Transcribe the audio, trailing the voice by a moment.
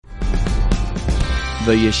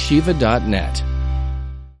theyeshiva.net.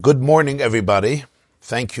 Good morning, everybody.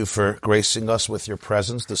 Thank you for gracing us with your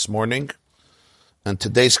presence this morning. And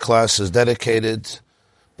today's class is dedicated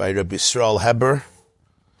by Rabbi Yisrael Heber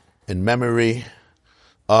in memory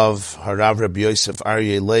of Harav Rabbi Yosef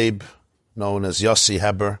Aryeh Leib, known as Yossi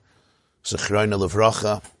Heber, Zechrono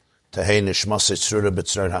Livracha, Tehei Nishmas Tzura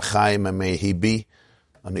B'Tzar HaChaim, and may he be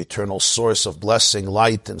an eternal source of blessing,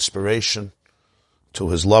 light, inspiration to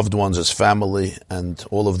his loved ones, his family, and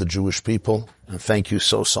all of the Jewish people. And thank you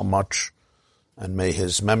so much. And may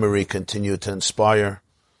his memory continue to inspire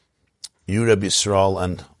you, Rabbi Yisrael,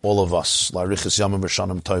 and all of us. La'arichas yamim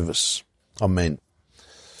v'shanim tovos. Amen.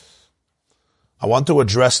 I want to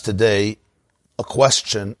address today a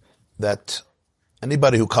question that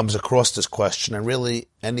anybody who comes across this question, and really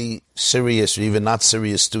any serious or even not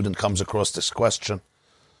serious student comes across this question,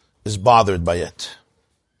 is bothered by it.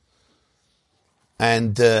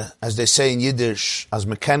 And as they say in Yiddish, as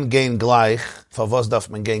me ken gain gleich, fa was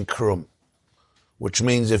darf man gain krum. Which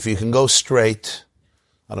means if you can go straight,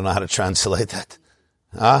 I don't know how to translate that.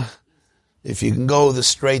 If you can go the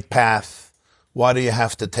straight path, why do you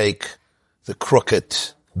have to take the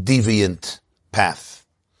crooked, deviant path?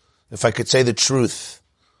 If I could say the truth,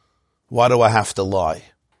 why do I have to lie?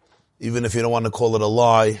 Even if you don't want to call it a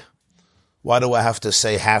lie, why do I have to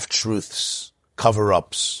say half-truths,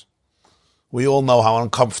 cover-ups? We all know how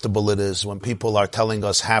uncomfortable it is when people are telling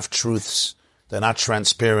us half-truths. They're not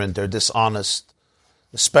transparent, they're dishonest,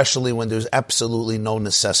 especially when there's absolutely no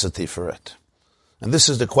necessity for it. And this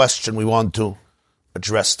is the question we want to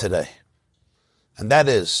address today. And that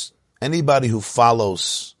is, anybody who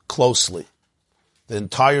follows closely the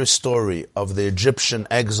entire story of the Egyptian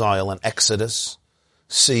exile and exodus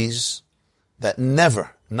sees that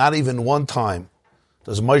never, not even one time,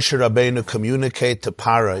 does Moshe Rabbeinu communicate to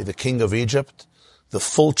Paro, the king of Egypt, the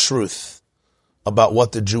full truth about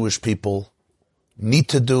what the Jewish people need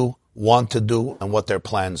to do, want to do, and what their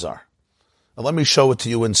plans are. Now let me show it to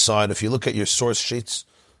you inside. If you look at your source sheets,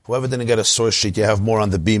 whoever didn't get a source sheet, you have more on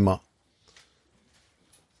the Bima.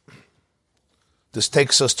 This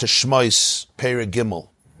takes us to Shmos Perek Gimel,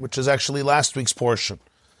 which is actually last week's portion,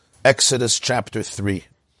 Exodus chapter 3.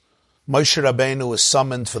 Moshe Rabbeinu is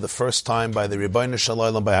summoned for the first time by the Ribbono Shel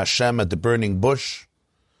Olam, by Hashem, at the burning bush,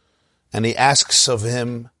 and he asks of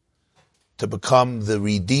him to become the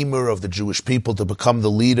redeemer of the Jewish people, to become the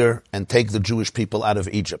leader and take the Jewish people out of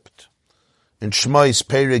Egypt. In Shmos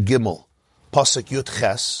Perek Gimel, Pasuk Yud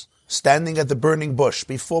Ches, standing at the burning bush,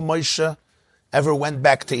 before Moshe ever went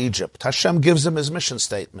back to Egypt, Hashem gives him his mission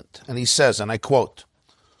statement, and he says, and I quote,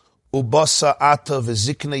 Ubasa ata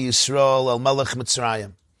v'ziknei Yisrael el melech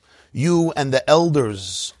Mitzrayim. You and the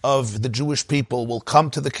elders of the Jewish people will come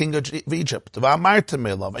to the king of Egypt, and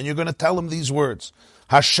you're going to tell him these words,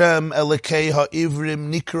 Hashem Elekei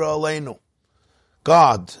ha'ivrim nikra aleinu.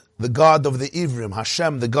 God, the God of the Ivrim,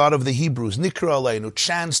 Hashem, the God of the Hebrews, nikra aleinu,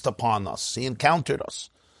 chanced upon us. He encountered us.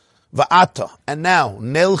 Va'ata, and now,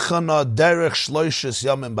 nelchana derech shloishes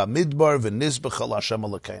yamim ba'midbar v'nizbech Hashem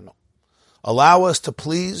Elekeinu. Allow us to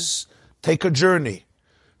please take a journey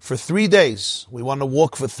for 3 days. We want to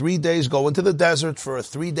walk for 3 days, go into the desert for a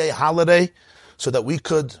 3-day holiday so that we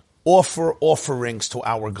could offer offerings to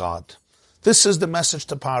our God. This is the message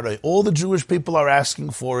to Paro. All the Jewish people are asking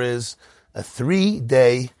for is a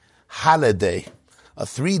 3-day holiday, a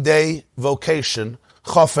 3-day vocation,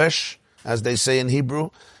 chofesh, as they say in Hebrew,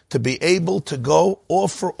 to be able to go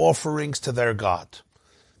offer offerings to their God.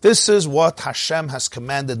 This is what Hashem has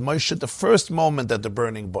commanded Moshe the first moment at the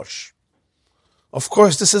burning bush. Of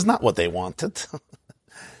course, this is not what they wanted.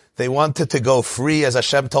 They wanted to go free, as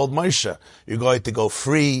Hashem told Moshe. You're going to go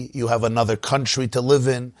free, you have another country to live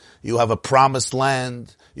in, you have a promised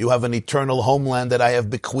land, you have an eternal homeland that I have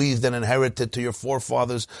bequeathed and inherited to your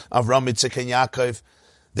forefathers, Avram, Yitzchak, and Yaakov.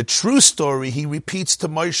 The true story he repeats to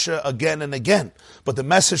Moshe again and again. But the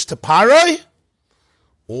message to Paro,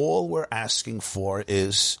 all we're asking for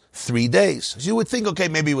is 3 days. So you would think, okay,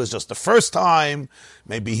 maybe it was just the first time.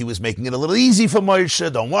 Maybe he was making it a little easy for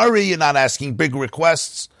Moshe. Don't worry, you're not asking big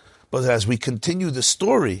requests. But as we continue the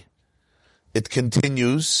story, it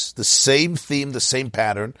continues, the same theme, the same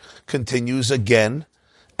pattern, continues again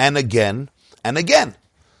and again and again.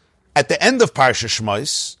 At the end of Parsha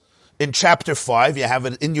Shmos, in chapter 5, you have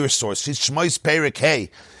it in your source, it's Shmos Perek Hey.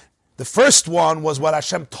 The first one was what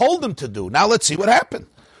Hashem told him to do. Now let's see what happened.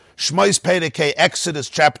 Shmos Perek Hey, Exodus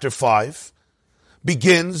chapter 5,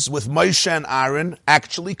 begins with Moshe and Aaron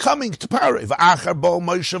actually coming to Paro. V'achar bo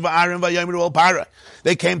Moshe v'Aaron v'yomru al Paro.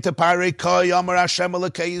 They came to Paro. Ko yomer Hashem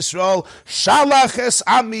Elokei Yisrael shalach es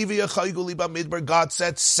ami v'yachaygu li b'midbar. God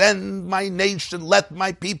said, "Send my nation, let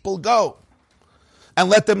my people go." and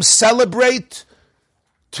let them celebrate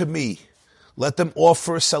to me. Let them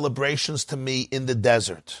offer celebrations to me in the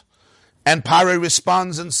desert. And Paro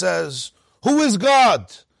responds and says, who is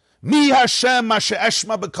God? Mi Hashem Mashe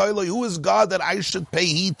Eshma B'Koiloi. Who is God that I should pay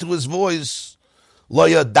heed to his voice? Lo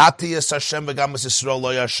yadati es Hashem v'gam es Yisrael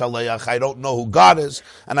lo yashaleach. I don't know who God is,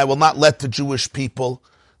 and I will not let the Jewish people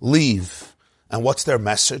leave. And what's their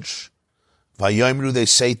message? Vayomru, they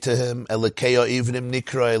say to him, Elokeo ivnim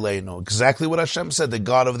nikra eleinu. Exactly what Hashem said, the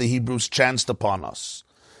God of the Hebrews chanced upon us.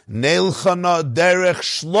 Neilchana derech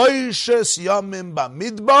shloishes yamim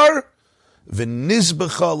bamidbar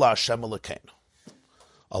v'nizbecha la'Hashem Elokeinu.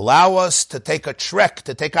 Allow us to take a trek,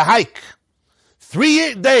 to take a hike.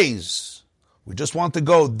 3 days. We just want to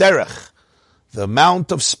go derech, the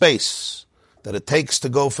amount of space that it takes to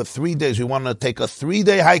go for 3 days. We want to take a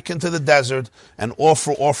 3-day hike into the desert and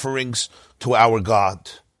offer offerings to our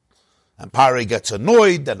God. And Paro gets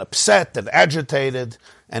annoyed and upset and agitated,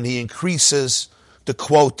 and he increases the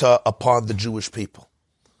quota upon the Jewish people.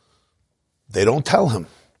 They don't tell him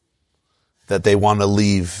that they want to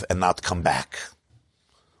leave and not come back.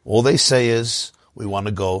 All they say is, we want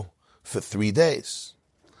to go for 3 days.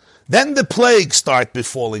 Then the plagues start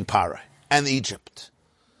befalling Paro and Egypt.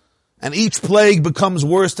 And each plague becomes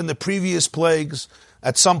worse than the previous plagues.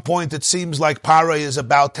 At some point it seems like Paro is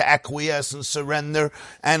about to acquiesce and surrender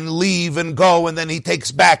and leave and go, and then he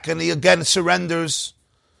takes back and he again surrenders.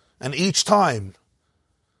 And each time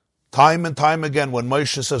and time again, when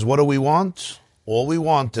Moshe says, what do we want? All we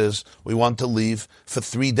want is, we want to leave for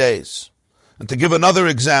 3 days. And to give another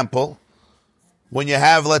example, when you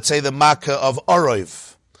have, let's say, the Makkah of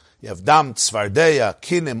Orov, you have Dam, Tzvardeya,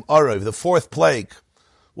 Kinim, Orov. The 4th plague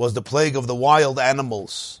was the plague of the wild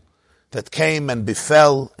animals that came and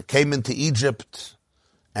came into Egypt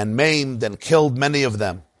and maimed and killed many of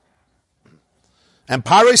them. And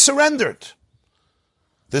Paro surrendered.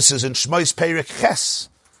 This is in Shmos Perek Ches.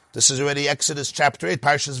 This is already Exodus chapter 8,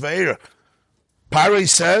 Parshas Vayera. Paro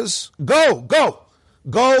says,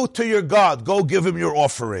 go to your God, go give him your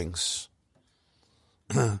offerings.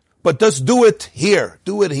 But just do it here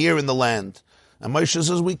in the land. And Moshe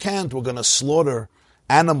says, we can't, we're going to slaughter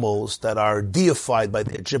animals that are deified by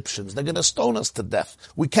the Egyptians. They're going to stone us to death.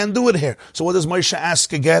 We can't do it here. So what does Moshe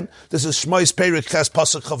ask again? This is Shmos Perek Ches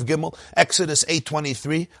Pasuk Chav Gimel, Exodus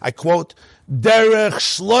 8:23. I quote, Derech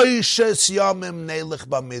shloishes yamim neilech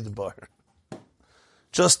bamidbar.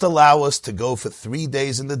 Just allow us to go for 3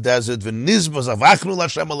 days in the desert. We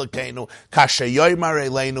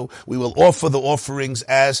will offer the offerings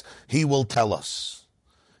as he will tell us.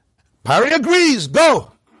 Paro agrees,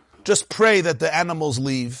 go. Just pray that the animals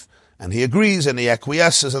leave. And he agrees and he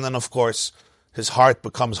acquiesces. And then, of course, his heart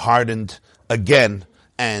becomes hardened again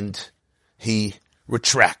and he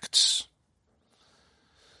retracts.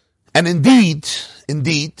 And indeed,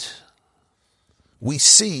 we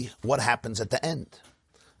see what happens at the end.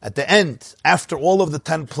 At the end, after all of the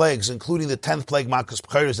 10 plagues, including the 10th plague, Malchus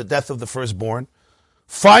B'Choros, the death of the firstborn,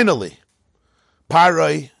 finally,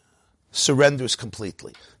 Paro surrenders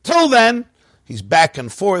completely. Till then, he's back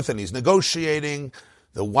and forth and he's negotiating.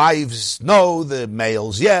 The wives know, the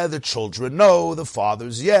males, the children know, the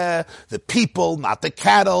fathers, the people, not the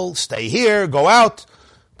cattle, stay here, go out.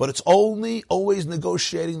 But it's always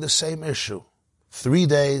negotiating the same issue. 3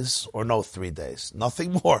 days or no 3 days.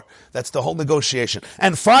 Nothing more. That's the whole negotiation.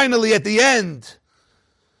 And finally, at the end,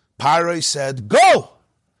 Paro said, go!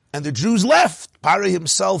 And the Jews left. Paro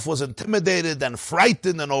himself was intimidated and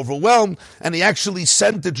frightened and overwhelmed, and he actually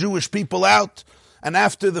sent the Jewish people out. And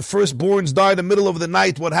after the firstborns died in the middle of the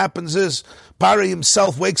night, what happens is, Paro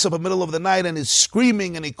himself wakes up in the middle of the night and is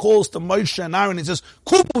screaming, and he calls to Moshe and Aaron. He says,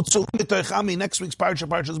 next week's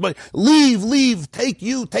Parshas Bo, leave,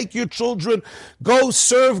 take your children, go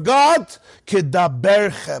serve God,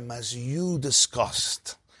 kedaberchem, as you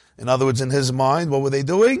discussed. In other words, in his mind, what were they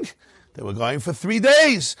doing? They were going for 3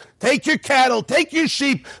 days. Take your cattle, take your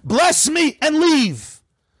sheep, bless me, and leave.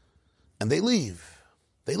 And they leave.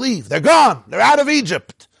 They're gone. They're out of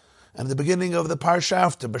Egypt. And at the beginning of the parsha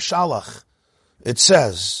after, B'Shalach, it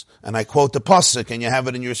says, and I quote the pasuk, and you have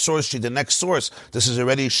it in your source sheet, the next source. This is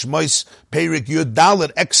already Shmos Perek Yud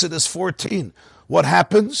Dalet, Exodus 14. What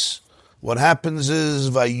happens? What happens is,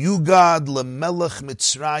 Vayugad lemelech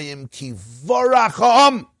Mitzrayim ki vorach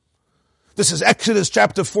ha'am. This is Exodus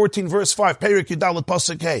chapter 14, verse 5, Perek Yud Dalet,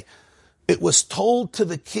 pasuk Hey. It was told to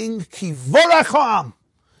the king, ki vorach ha'am,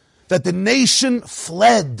 that the nation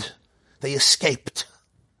fled. They escaped.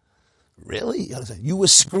 Really? You were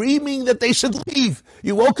screaming that they should leave.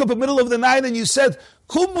 You woke up in the middle of the night and you said,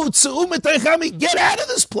 get out of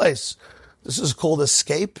this place. This is called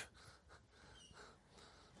escape.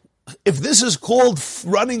 If this is called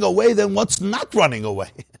running away, then what's not running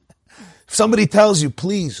away? If somebody tells you,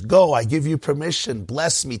 please go, I give you permission,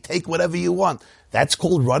 bless me, take whatever you want, that's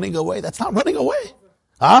called running away? That's not running away.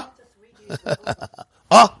 Huh?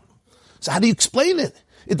 So how do you explain it?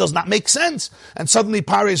 It does not make sense. And suddenly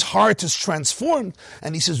Paro's heart is transformed.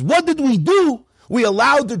 And he says, what did we do? We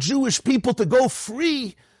allowed the Jewish people to go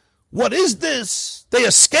free. What is this? They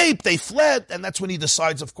escaped, they fled. And that's when he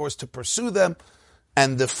decides, of course, to pursue them.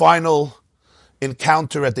 And the final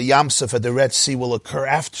encounter at the Yam Suf at the Red Sea will occur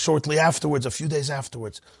shortly afterwards, a few days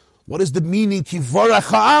afterwards. What is the meaning? Kivorach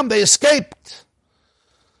ha'am, they escaped.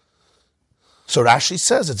 So Rashi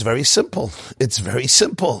says it's very simple. It's very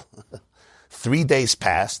simple. 3 days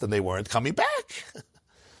passed and they weren't coming back.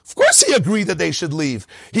 Of course he agreed that they should leave.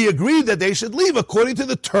 He agreed that they should leave according to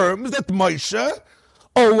the terms that Moshe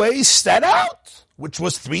always set out, which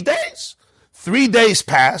was 3 days. 3 days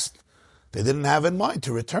passed. They didn't have in mind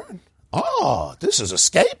to return. Oh, this is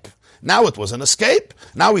escape. Now it was an escape.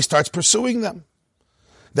 Now he starts pursuing them.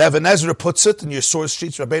 The Even Ezra puts it in your source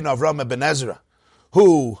sheets, Rabbeinu Avram Eben Ezra,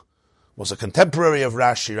 who was a contemporary of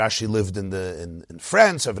Rashi. Rashi lived in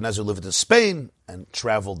France. Even Ezra lived in Spain and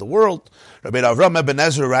traveled the world. Rabbeinu Avram Eben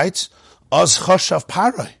Ezra writes, "Az chashav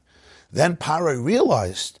Paroi." Then Paroi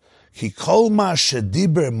realized, "Ki kol ma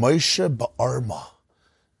shediber Moshe ba'arma."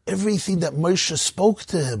 Everything that Moshe spoke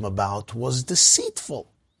to him about was deceitful.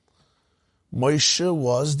 Moshe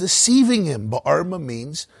was deceiving him. Ba'arma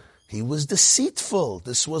means he was deceitful.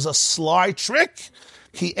 This was a sly trick.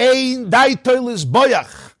 Ki ein daitol is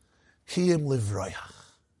boyach. Kiyim livroyach.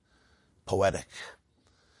 Poetic.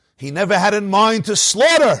 He never had in mind to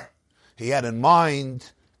slaughter. He had in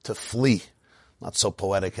mind to flee. Not so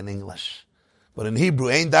poetic in English. But in Hebrew,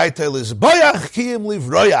 ein daitel is boyach, kiyim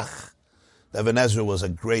livroyach. Even Ezra was a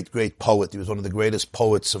great, great poet. He was one of the greatest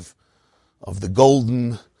poets of the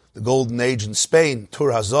golden age in Spain,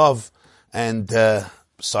 Tur Hazov, and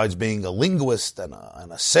besides being a linguist and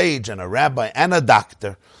a sage and a rabbi and a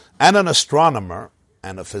doctor and an astronomer,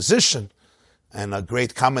 and a physician, and a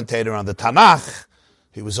great commentator on the Tanakh,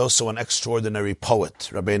 he was also an extraordinary poet,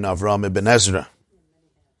 Rabbeinu Avram Ibn Ezra.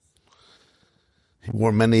 He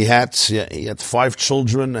wore many hats. He had 5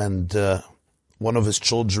 children, and one of his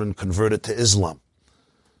children converted to Islam.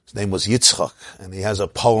 His name was Yitzchak, and he has a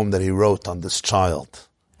poem that he wrote on this child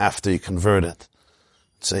after he converted.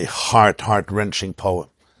 It's a heart-wrenching poem.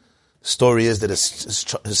 The story is that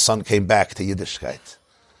his son came back to Yiddishkeit.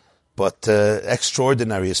 But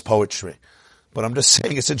extraordinary is poetry. But I'm just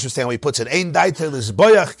saying it's interesting how he puts it. Ein daitel is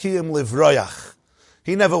boyach kiyim livroyach.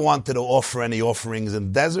 He never wanted to offer any offerings in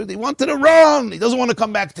the desert. He wanted to run. He doesn't want to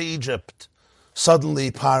come back to Egypt.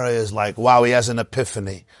 Suddenly Paro is like, wow, he has an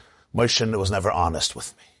epiphany. Moshe was never honest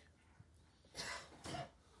with me.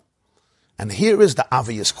 And here is the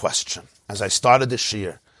obvious question. As I started this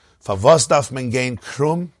year, Favos daf men gain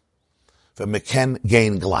krum, v'meken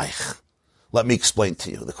gain gleich. Let me explain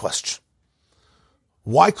to you the question.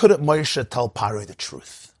 Why couldn't Moshe tell Paroi the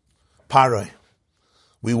truth? Paroi,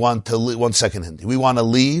 we want to leave. 1 second, Hindi. We want to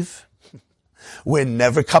leave. We're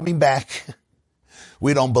never coming back.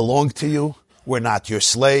 We don't belong to you. We're not your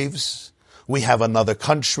slaves. We have another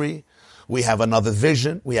country. We have another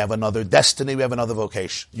vision. We have another destiny. We have another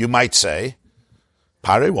vocation. You might say,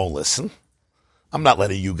 Paroi won't listen. I'm not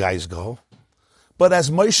letting you guys go. But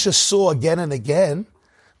as Moshe saw again and again,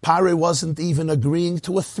 Paroi wasn't even agreeing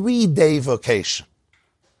to a 3-day vacation.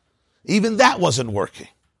 Even that wasn't working.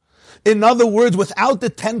 In other words, without the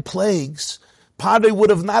 10 plagues, Paroi would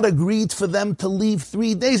have not agreed for them to leave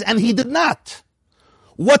 3 days, and he did not.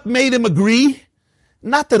 What made him agree?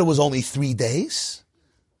 Not that it was only 3 days.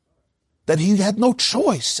 That he had no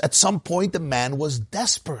choice. At some point, the man was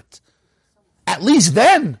desperate. At least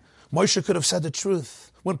then, Moshe could have said the truth.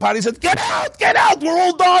 When Paroi said, get out, we're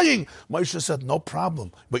all dying. Moshe said, no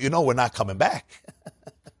problem, but we're not coming back.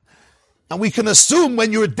 And we can assume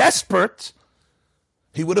when you're desperate,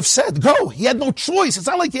 he would have said, go. He had no choice. It's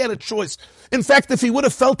not like he had a choice. In fact, if he would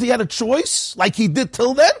have felt he had a choice, like he did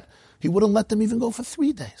till then, he wouldn't let them even go for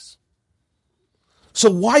 3 days.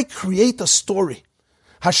 So why create a story?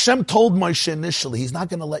 Hashem told Moshe initially, he's not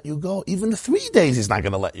going to let you go. Even 3 days, he's not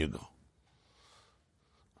going to let you go.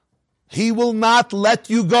 He will not let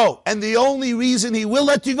you go. And the only reason he will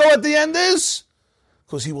let you go at the end is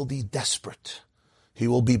because he will be desperate. He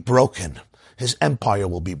will be broken. His empire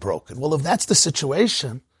will be broken. Well, if that's the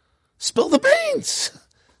situation, spill the beans.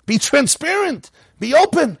 Be transparent. Be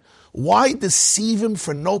open. Why deceive him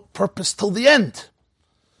for no purpose till the end?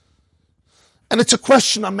 And it's a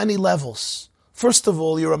question on many levels. First of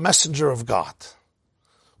all, you're a messenger of God.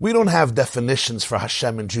 We don't have definitions for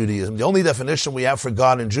Hashem in Judaism. The only definition we have for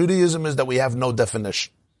God in Judaism is that we have no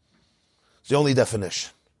definition. It's the only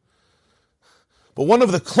definition. But one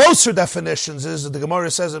of the closer definitions is that the Gemara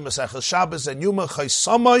says in Masechus Shabbos, and Yuma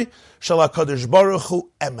Chaisamai Shel HaKadosh Baruch Hu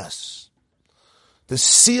Emes. The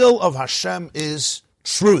seal of Hashem is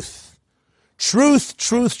truth. Truth,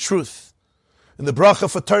 truth, truth. In the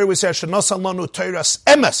bracha for Torah we say, Shenosan Lanu Torahs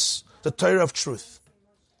Emes, the Torah of truth.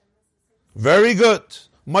 Very good.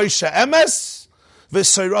 Moshe Emes,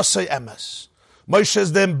 V'Seirosei Emes. Moshe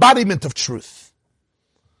is the embodiment of truth.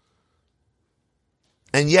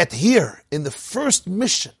 And yet here, in the first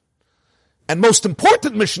mission, and most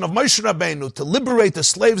important mission of Moshe Rabbeinu, to liberate the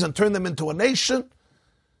slaves and turn them into a nation,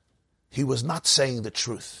 he was not saying the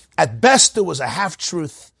truth. At best, it was a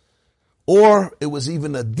half-truth, or it was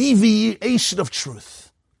even a deviation of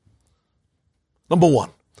truth. Number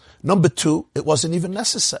one. Number two, it wasn't even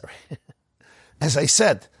necessary. As I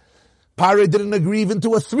said, Pare didn't agree even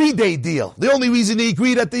to a 3-day deal. The only reason he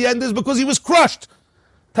agreed at the end is because he was crushed.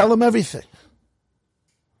 Tell him everything.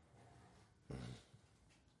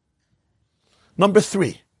 Number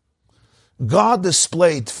three, God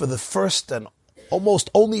displayed for the first and almost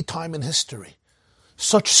only time in history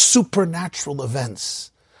such supernatural events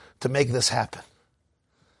to make this happen.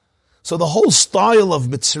 So the whole style of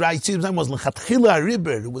Mitzrayim was l'chatchila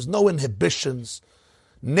riber. There was no inhibitions.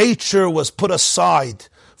 Nature was put aside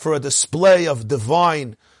for a display of the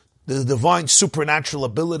divine supernatural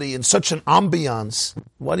ability in such an ambiance.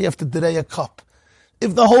 Why do you have to delay a cup?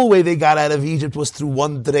 If the whole way they got out of Egypt was through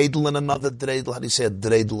one dreidel and another dreidel, how do you say a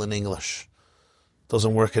dreidel in English?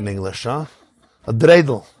 Doesn't work in English, huh? A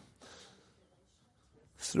dreidel.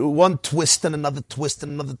 Through one twist and another twist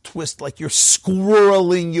and another twist, like you're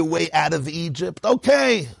squirreling your way out of Egypt.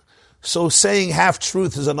 Okay. So saying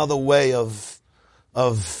half-truth is another way of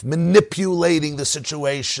manipulating the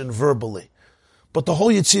situation verbally. But the whole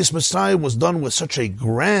Yetzias Mitzrayim was done with such a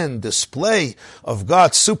grand display of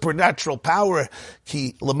God's supernatural power.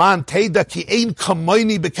 Ki leman teda ki ein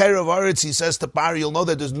kamoini b'kerev aretz. He says to Pari, you'll know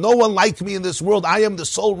that there's no one like me in this world. I am the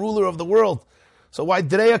sole ruler of the world. So why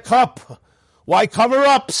delay a cup? Why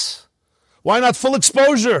cover-ups? Why not full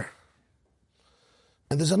exposure?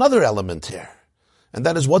 And there's another element here. And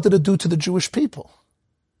that is, what did it do to the Jewish people?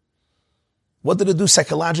 What did it do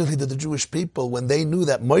psychologically to the Jewish people when they knew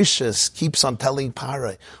that Moshe keeps on telling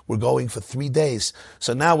Pare, we're going for 3 days.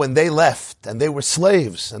 So now when they left and they were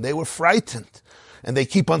slaves and they were frightened and they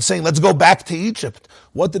keep on saying, let's go back to Egypt.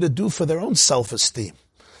 What did it do for their own self-esteem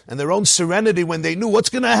and their own serenity when they knew what's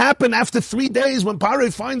going to happen after 3 days when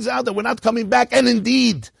Pare finds out that we're not coming back? And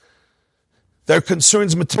indeed, their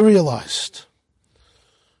concerns materialized.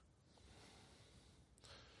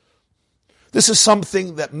 This is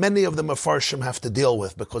something that many of the Mefarshim have to deal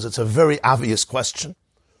with because it's a very obvious question.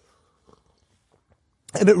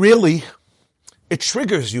 And it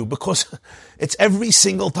triggers you because it's every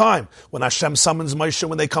single time. When Hashem summons Moshe,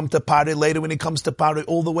 when they come to Pari, later when he comes to Pari,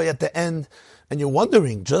 all the way at the end, and you're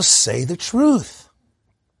wondering, just say the truth.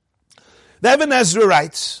 The Ibn Ezra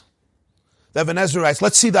writes,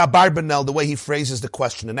 let's see the Abarbanel, the way he phrases the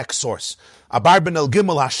question, the next source. Abarbanel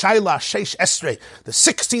Gimel Hashayla Sheish Esrei, the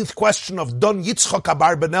 16th question of Don Yitzchok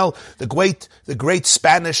Abarbanel, the great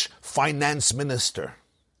Spanish finance minister,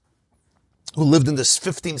 who lived in the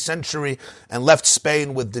 15th century and left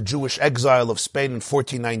Spain with the Jewish exile of Spain in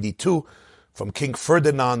 1492. From King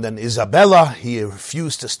Ferdinand and Isabella, he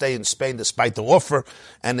refused to stay in Spain despite the offer,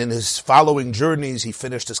 and in his following journeys, he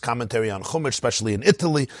finished his commentary on Chumash, especially in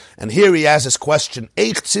Italy, and here he has his question,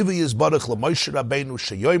 Eich tzivi yizbarach l'Moshe Rabbeinu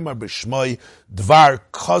sheyomer b'shmoi dvar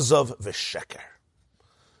kozov v'sheker.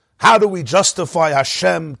 How do we justify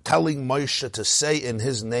Hashem telling Moshe to say in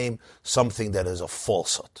his name something that is a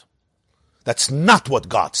falsehood? That's not what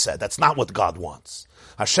God said. That's not what God wants.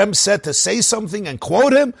 Hashem said to say something and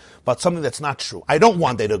quote him, but something that's not true. I don't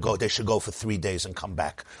want they should go for 3 days and come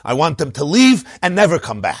back. I want them to leave and never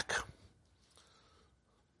come back.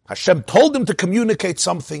 Hashem told them to communicate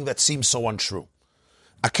something that seems so untrue.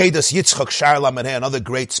 Akedas Yitzchak Shar Lamaneh, another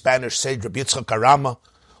great Spanish sage, Rabbi Yitzchak Arama,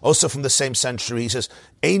 also from the same century, he says,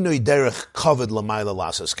 Einoi derech kavod l'mayla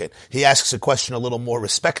lasaskein. He asks a question a little more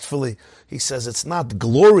respectfully. He says, it's not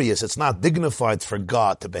glorious, it's not dignified for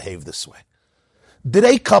God to behave this way.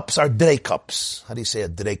 Drei cups are drei cups. How do you say a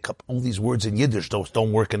drei cup? All these words in Yiddish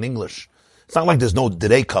don't work in English. It's not like there's no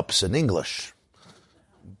drei cups in English.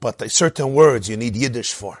 But there's certain words you need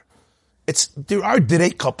Yiddish for. There are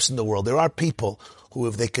drei cups in the world. There are people who,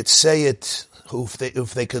 if they could say it, who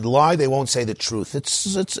if they could lie, they won't say the truth.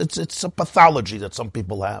 It's a pathology that some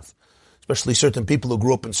people have. Especially certain people who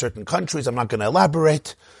grew up in certain countries. I'm not going to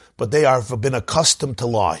elaborate. but they have been accustomed to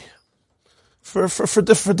lie for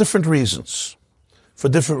different reasons. For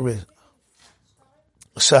different reasons.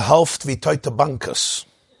 Se helft wie teute bankas.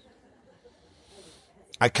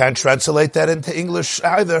 I can't translate that into English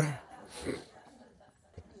either.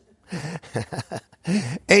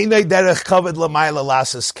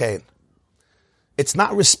 It's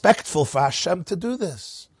not respectful for Hashem to do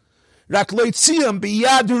this.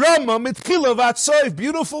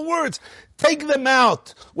 Beautiful words. Take them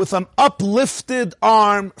out with an uplifted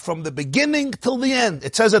arm from the beginning till the end.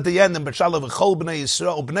 It says at the end in B'Shalav V'chol B'nai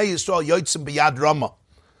Yisrael, B'nai Yisrael yotzim b'yad Rama.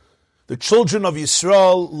 The children of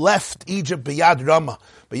Yisrael left Egypt b'yad Rama.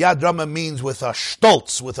 B'yad Rama means with a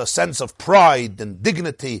stolz, with a sense of pride and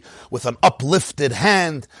dignity, with an uplifted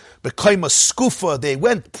hand. Became a skufa. They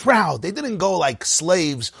went proud. They didn't go like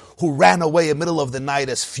slaves who ran away in the middle of the night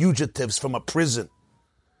as fugitives from a prison.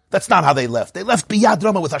 That's not how they left. They left b'yad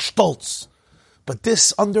Rama with a stolz. But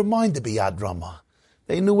this undermined the b'yad Rama.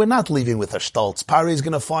 They knew we're not leaving with a stolz. Pari is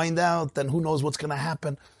going to find out, then who knows what's going to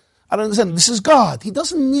happen. I don't understand. This is God. He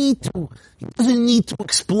doesn't need to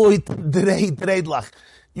exploit the Reidlach.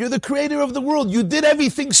 You're the creator of the world. You did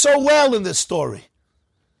everything so well in this story.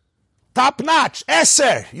 Top notch.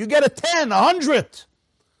 Eser. You get a 10, 100.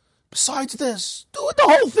 Besides this, do the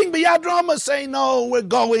whole thing. B'yad Rama, say, no, we're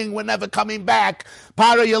going. We're never coming back.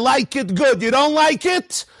 Para, you like it? Good. You don't like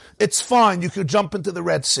it? It's fine. You could jump into the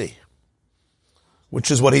Red Sea.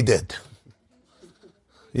 Which is what he did.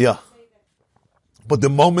 Yeah. But the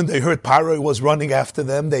moment they heard Paro was running after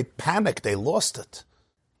them, they panicked. They lost it.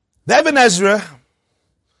 The Ibn Ezra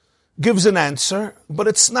gives an answer, but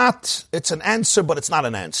it's an answer, but it's not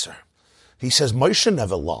an answer. He says, Moshe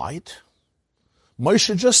never lied.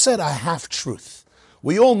 Moshe just said, I have truth.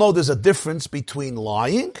 We all know there's a difference between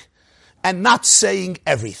lying and not saying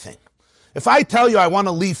everything. If I tell you I want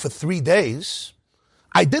to leave for 3 days,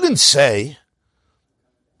 I didn't say,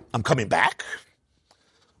 I'm coming back.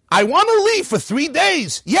 I want to leave for 3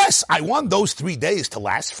 days. Yes, I want those 3 days to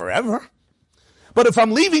last forever. But if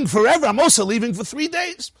I'm leaving forever, I'm also leaving for 3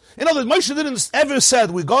 days. In other words, Moshe didn't ever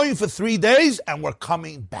said, we're going for 3 days and we're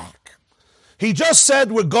coming back. He just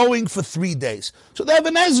said, we're going for 3 days. So the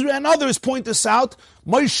Ibn Ezra and others point this out.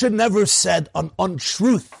 Moshe never said an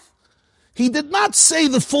untruth. He did not say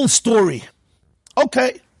the full story.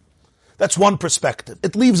 Okay, that's one perspective.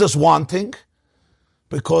 It leaves us wanting,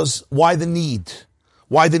 because why the need?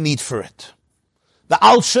 Why the need for it? The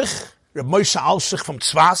Alshich, Reb Moshe Alshich from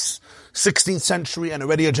Tzfas, 16th century, and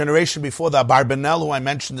already a generation before the Abarbanel, who I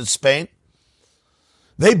mentioned in Spain,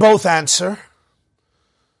 they both answer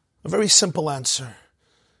a very simple answer.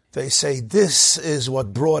 They say, this is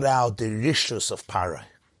what brought out the rishus of Parai.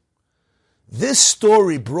 This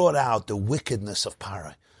story brought out the wickedness of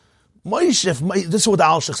Parai. Moshe, this is what the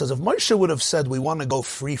Alshich says, if Moshe would have said, we want to go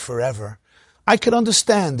free forever, I could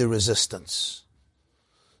understand the resistance.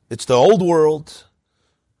 It's the old world.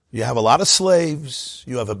 You have a lot of slaves.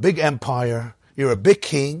 You have a big empire. You're a big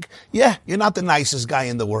king. Yeah, you're not the nicest guy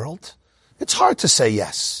in the world. It's hard to say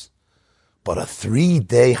yes. But a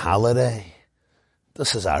 3-day holiday,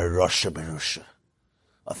 this is our Rosh Berusha.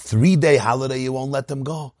 A 3-day holiday, you won't let them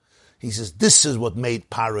go. He says, this is what made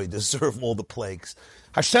Paro deserve all the plagues.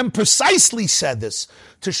 Hashem precisely said this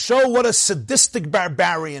to show what a sadistic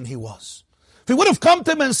barbarian he was. If he would have come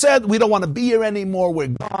to him and said, we don't want to be here anymore, we're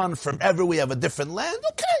gone forever, we have a different land,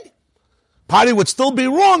 okay. Paro would still be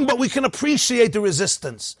wrong, but we can appreciate the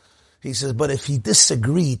resistance. He says, but if he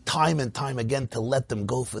disagreed time and time again to let them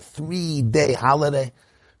go for 3-day holiday,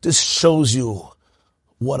 this shows you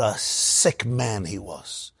what a sick man he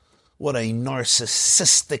was. What a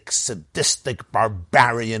narcissistic, sadistic,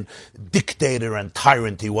 barbarian, dictator and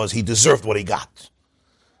tyrant he was. He deserved what he got.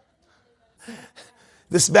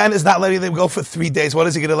 This man is not letting them go for 3 days. What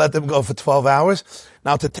is he going to let them go for 12 hours?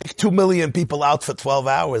 Now, to take 2 million people out for 12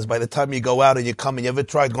 hours, by the time you go out and you come, and you ever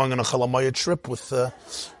tried going on a Chalamaya trip with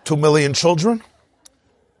 2 million children?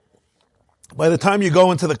 By the time you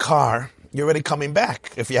go into the car, you're already coming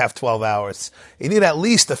back if you have 12 hours. You need at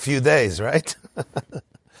least a few days, right?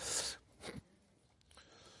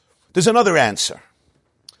 There's another answer.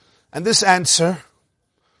 And this answer,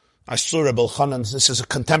 I saw Rabbi Elchanan, this is a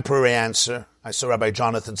contemporary answer. I saw Rabbi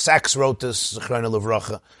Jonathan Sachs wrote this, Zechrona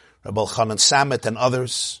Livracha, Rabbi Elchanan Samet and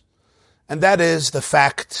others. And that is the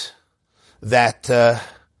fact that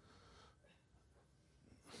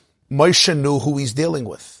Moshe knew who he's dealing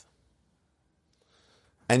with.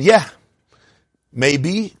 And yeah,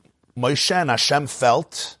 maybe Moshe and Hashem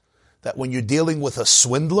felt that when you're dealing with a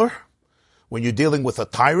swindler, when you're dealing with a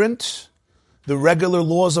tyrant, the regular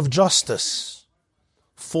laws of justice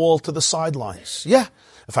fall to the sidelines. Yeah,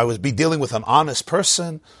 If I was be dealing with an honest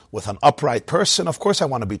person, with an upright person, of course I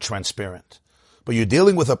want to be transparent. But you're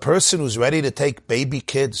dealing with a person who's ready to take baby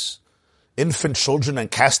kids, infant children, and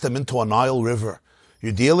cast them into a Nile River.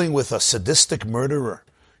 You're dealing with a sadistic murderer.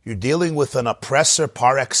 You're dealing with an oppressor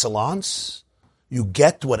par excellence. You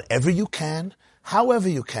get whatever you can, however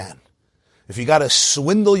you can. If you got to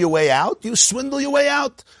swindle your way out, you swindle your way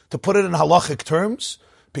out. To put it in halachic terms,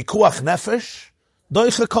 pikuach nefesh,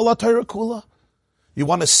 doiche kol haTorah kula. You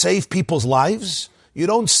want to save people's lives? You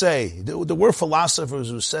don't say. There were philosophers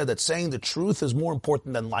who said that saying the truth is more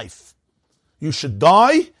important than life. You should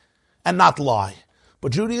die and not lie.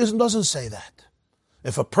 But Judaism doesn't say that.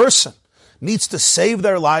 If a person needs to save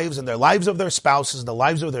their lives and their lives of their spouses, the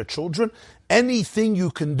lives of their children, anything you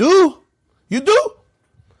can do, you do.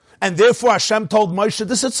 And therefore Hashem told Moshe,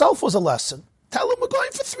 this itself was a lesson. Tell him we're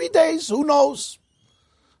going for 3 days, who knows?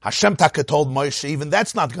 Hashem Taka told Moshe, even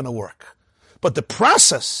that's not going to work. But the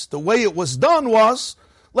process, the way it was done was,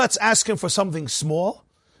 let's ask him for something small,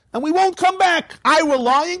 and we won't come back. I were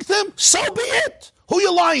lying to him, so be it. Who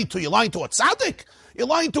you lying to? You're lying to a tzaddik? You're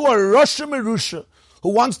lying to a Rasha Merusha who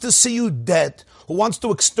wants to see you dead, who wants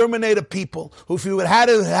to exterminate a people, who if you had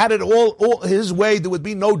it all his way, there would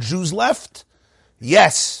be no Jews left.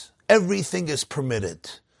 Yes, everything is permitted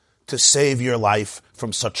to save your life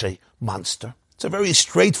from such a monster. It's a very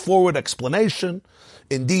straightforward explanation.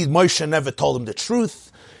 Indeed, Moshe never told him the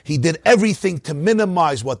truth. He did everything to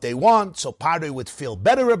minimize what they want, so Paro would feel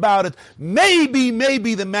better about it. Maybe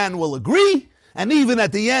the man will agree. And even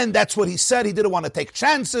at the end, that's what he said. He didn't want to take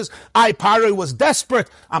chances. Paro was desperate.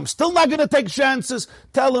 I'm still not going to take chances.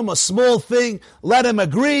 Tell him a small thing. Let him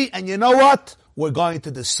agree. And you know what? We're going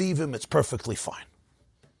to deceive him. It's perfectly fine.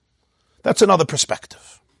 That's another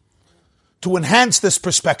perspective. To enhance this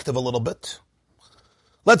perspective a little bit,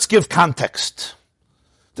 let's give context.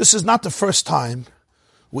 This is not the first time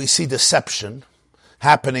we see deception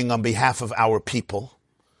happening on behalf of our people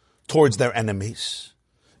towards their enemies.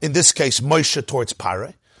 In this case, Moshe towards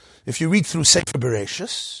Paro. If you read through Sefer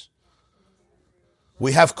Bereshis,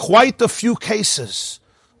 we have quite a few cases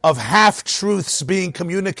of half-truths being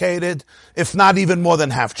communicated, if not even more than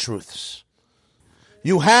half-truths.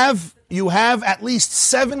 You have at least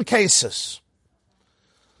 7 cases.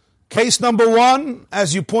 Case number 1,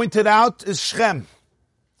 as you pointed out, is Shechem.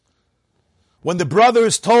 When the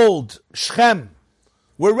brothers told Shechem,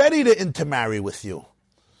 we're ready to intermarry with you.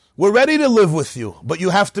 We're ready to live with you, but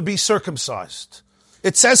you have to be circumcised.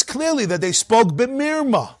 It says clearly that they spoke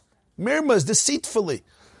b'mirma. Mirma is deceitfully.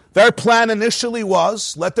 Their plan initially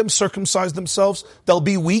was, let them circumcise themselves, they'll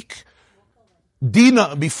be weak.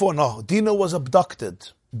 Dinah was abducted.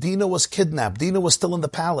 Dinah was kidnapped. Dinah was still in the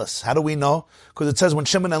palace. How do we know? Because it says when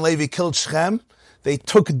Shimon and Levi killed Shechem, they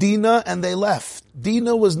took Dinah and they left.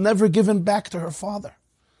 Dinah was never given back to her father.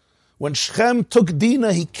 When Shechem took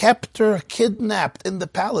Dinah, he kept her kidnapped in the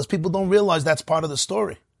palace. People don't realize that's part of the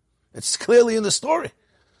story. It's clearly in the story.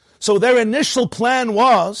 So their initial plan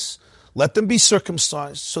was, let them be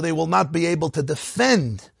circumcised so they will not be able to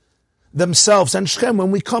defend themselves and Shechem when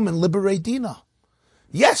we come and liberate Dinah.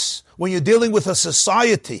 Yes, when you're dealing with a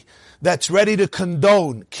society that's ready to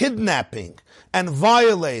condone kidnapping and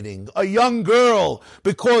violating a young girl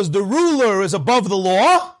because the ruler is above the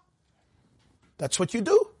law, that's what you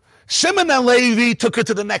do. Shimon and Levi took it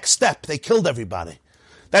to the next step. They killed everybody.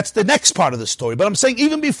 That's the next part of the story. But I'm saying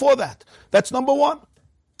even before that, that's number 1.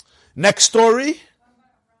 Next story.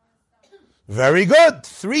 Very good.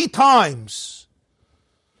 3 times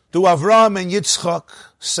do Avraham and Yitzchak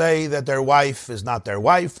say that their wife is not their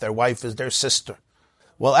wife is their sister.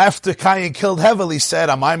 Well, after Cain killed Hevel, he said,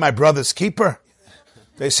 am I my brother's keeper?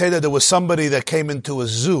 They say that there was somebody that came into a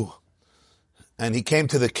zoo, and he came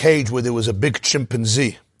to the cage where there was a big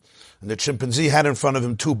chimpanzee. And the chimpanzee had in front of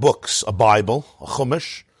him 2 books, a Bible, a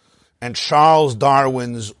Chumash, and Charles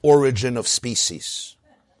Darwin's Origin of Species.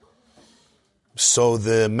 So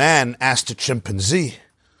the man asked the chimpanzee,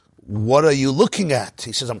 what are you looking at?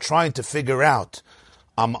 He says, I'm trying to figure out,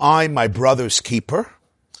 am I my brother's keeper,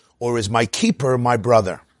 or is my keeper my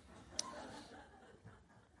brother?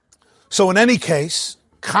 So in any case,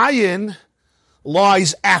 Cain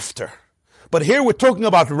lies after. But here we're talking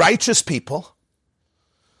about righteous people.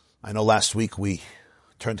 I know last week we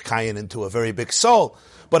turned Cain into a very big soul,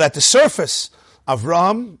 but at the surface,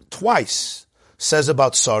 Avraham twice says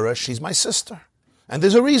about Sarah, she's my sister. And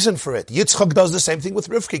there's a reason for it. Yitzchak does the same thing with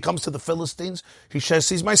Rivka. He comes to the Philistines, he says,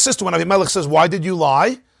 she's my sister. When Avimelech says, why did you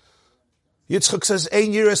lie? Yitzchak says,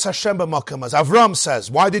 Ein yiras Hashem b'makom hazeh. Avram says,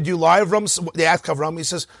 why did you lie? They ask Avram, he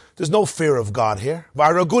says, there's no fear of God here.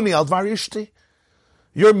 V'araguni al dvar ishti.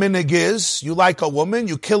 Your minig is, you like a woman,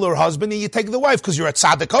 you kill her husband, and you take the wife, because you're a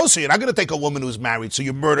tzaddik, so you're not going to take a woman who's married, so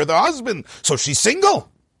you murder the husband, so she's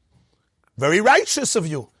single. Very righteous of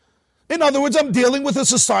you. In other words, I'm dealing with a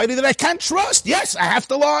society that I can't trust. Yes, I have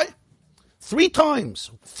to lie. 3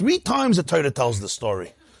 times. 3 times the Torah tells the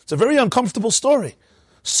story. It's a very uncomfortable story.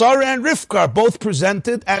 Sarah and Rivka are both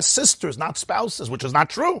presented as sisters, not spouses, which is not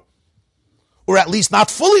true. Or at least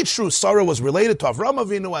not fully true. Sarah was related to Avram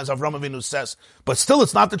Avinu, as Avram Avinu says. But still,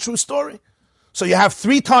 it's not the true story. So you have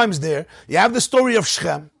 3 times there. You have the story of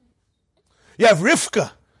Shechem. You have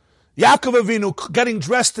Rivka, Yaakov Avinu getting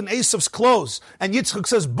dressed in Esav's clothes. And Yitzchak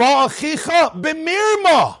says, Ba'achicha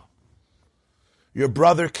b'mirma. Your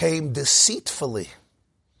brother came deceitfully.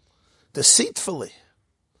 Deceitfully.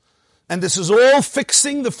 And this is all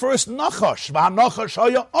fixing the first Nachash. V'hanachash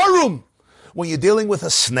haya arum. When you're dealing with a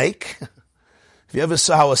snake, if you ever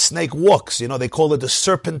saw how a snake walks, they call it the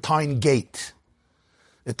serpentine gait.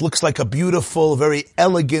 It looks like a beautiful, very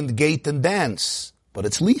elegant gait and dance, but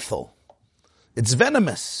it's lethal. It's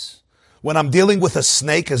venomous. When I'm dealing with a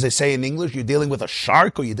snake, as they say in English, you're dealing with a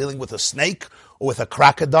shark, or you're dealing with a snake, or with a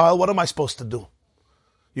crocodile, what am I supposed to do?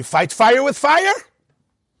 You fight fire with fire?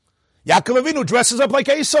 Yaakov Avinu dresses up like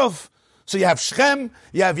Esav. So you have Shechem,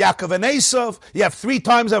 you have Yaakov and Esav, you have 3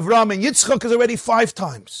 times Avram, and Yitzchak is already 5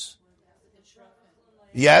 times.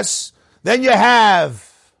 Yes. Then you have,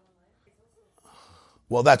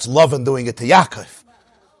 well, that's Lavan doing it to Yaakov.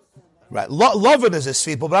 Right. Lavan is his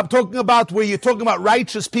people, but I'm talking about where you're talking about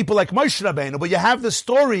righteous people like Moshe Rabbeinu, but you have the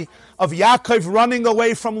story of Yaakov running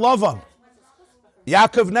away from Lavan.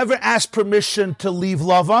 Yaakov never asked permission to leave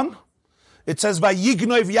Lavan. It says,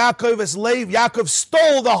 "Vayignov Yaakov es leiv." Yaakov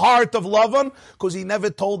stole the heart of Lavan because he never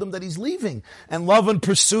told him that he's leaving. And Lavan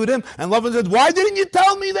pursued him. And Lavan said, "Why didn't you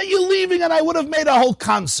tell me that you're leaving? And I would have made a whole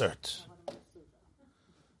concert.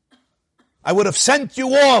 I would have sent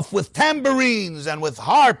you off with tambourines and with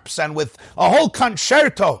harps and with a whole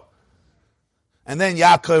concerto." And then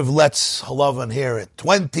Yaakov lets Lavan hear it.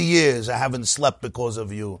 20 years I haven't slept because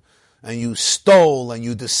of you. And you stole and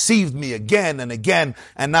you deceived me again and again,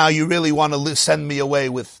 and now you really want to send me away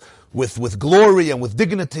with glory and with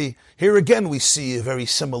dignity. Here again we see a very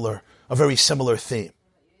similar theme.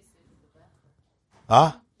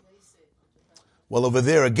 Huh? Well, over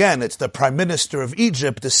there again, it's the prime minister of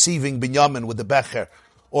Egypt deceiving Binyamin with the Becher,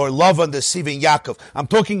 or Lavan deceiving Yaakov. I'm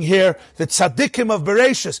talking here the tzaddikim of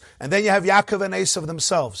Bereshis, and then you have Yaakov and Esav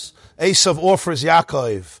themselves. Esav offers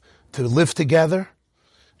Yaakov to live together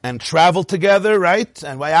and travel together, right?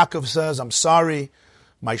 And Yaakov says, "I'm sorry,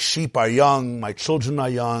 my sheep are young, my children are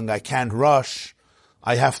young, I can't rush,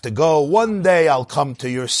 I have to go. One day I'll come to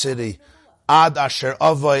your city. Ad asher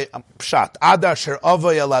avay, pshat, ad asher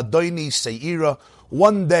avay el adoini seira.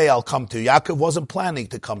 One day I'll come to you." Yaakov wasn't planning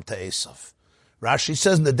to come to Esav. Rashi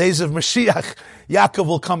says in the days of Mashiach, Yaakov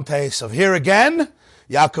will come to Esav. Here again,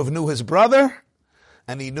 Yaakov knew his brother,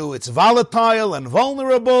 and he knew it's volatile and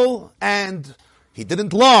vulnerable, and he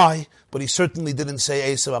didn't lie, but he certainly didn't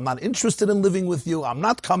say, "Esav, I'm not interested in living with you. I'm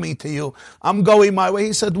not coming to you. I'm going my way."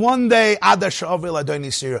 He said, "One day, Adash Avil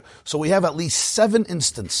Adoni Sira." So we have at least 7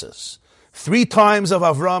 instances. 3 times of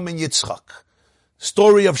Avram and Yitzchak.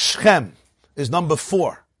 Story of Shechem is number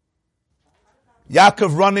 4.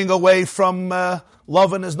 Yaakov running away from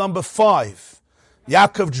Lavan is number 5.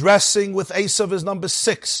 Yaakov dressing with Esav is number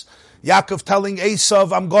 6. Yaakov telling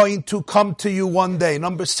Esav, "I'm going to come to you one day,"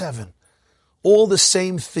 number 7. All the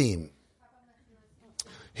same theme.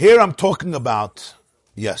 Here I'm talking about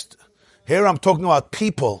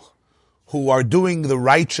people who are doing the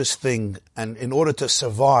righteous thing, and in order to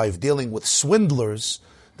survive, dealing with swindlers,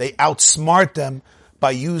 they outsmart them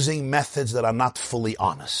by using methods that are not fully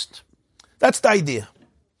honest. That's the idea.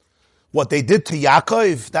 What they did to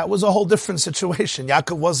Yaakov, that was a whole different situation.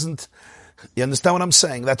 Yaakov wasn't, you understand what I'm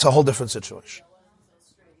saying? That's a whole different situation.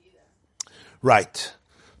 Right.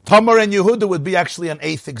 Tamar and Yehuda would be actually an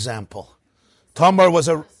 8th example. Tamar was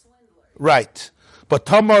right. But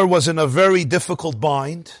Tamar was in a very difficult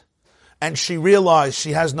bind, and she realized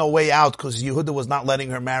she has no way out because Yehuda was not letting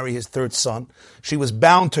her marry his 3rd son. She was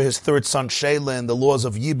bound to his 3rd son, Shelah, and the laws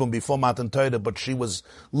of Yibum before Matan Torah, but she was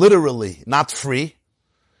literally not free.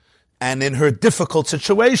 And in her difficult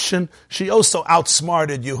situation, she also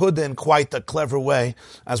outsmarted Yehuda in quite a clever way,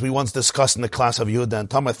 as we once discussed in the class of Yehuda and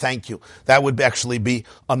Tamar. Thank you. That would actually be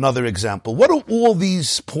another example. What do all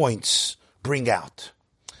these points bring out?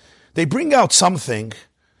 They bring out something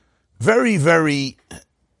very, very,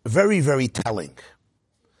 very, very telling.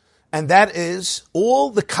 And that is, all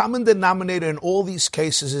the common denominator in all these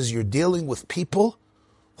cases is you're dealing with people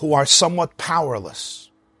who are somewhat powerless.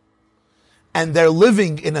 And they're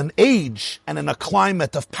living in an age and in a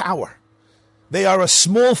climate of power. They are a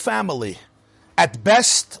small family, at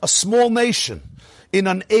best a small nation, in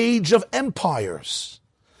an age of empires,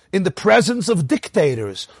 in the presence of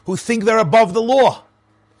dictators who think they're above the law.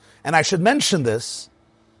 And I should mention this.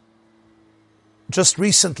 Just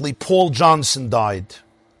recently, Paul Johnson died.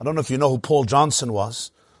 I don't know if you know who Paul Johnson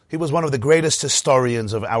was. He was one of the greatest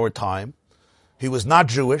historians of our time. He was not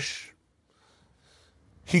Jewish.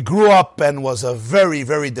 He grew up and was a very,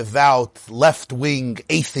 very devout left-wing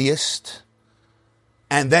atheist.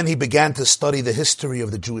 And then he began to study the history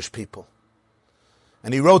of the Jewish people.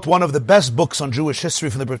 And he wrote one of the best books on Jewish history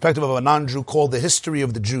from the perspective of a non-Jew called The History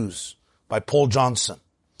of the Jews by Paul Johnson.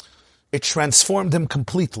 It transformed him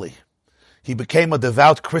completely. He became a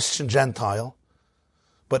devout Christian Gentile.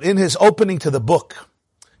 But in his opening to the book,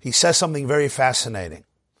 he says something very fascinating.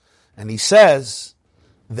 And he says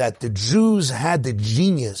that the Jews had the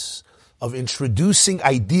genius of introducing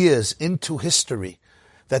ideas into history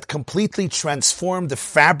that completely transformed the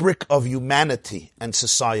fabric of humanity and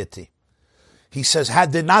society. He says,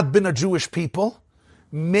 had there not been a Jewish people,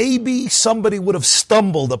 maybe somebody would have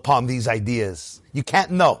stumbled upon these ideas. You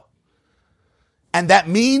can't know. And that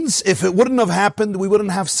means if it wouldn't have happened, we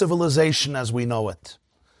wouldn't have civilization as we know it.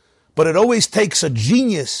 But it always takes a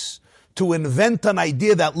genius to invent an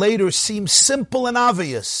idea that later seems simple and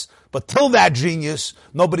obvious. But till that genius,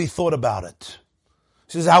 nobody thought about it.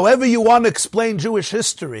 He says, however you want to explain Jewish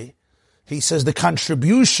history, he says the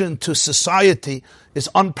contribution to society is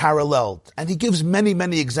unparalleled. And he gives many,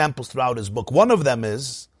 many examples throughout his book. One of them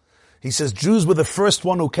is, he says, Jews were the first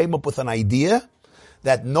one who came up with an idea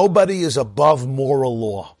that nobody is above moral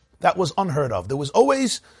law. That was unheard of. There was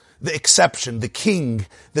always the exception, the king,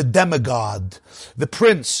 the demigod, the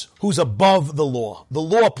prince who's above the law. The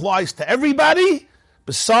law applies to everybody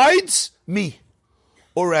besides me.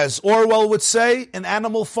 Or as Orwell would say in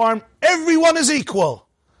Animal Farm, everyone is equal.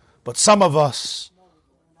 But some of us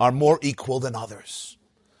are more equal than others.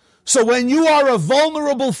 So when you are a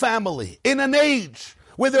vulnerable family in an age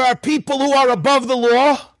where there are people who are above the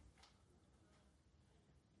law,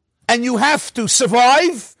 and you have to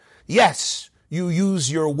survive, yes, you use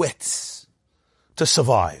your wits to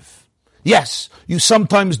survive. Yes, you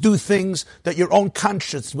sometimes do things that your own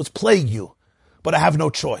conscience would plague you, but I have no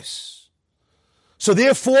choice. So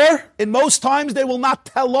therefore, in most times, they will not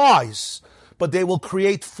tell lies, but they will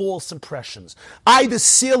create false impressions. The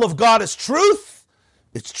seal of God is truth.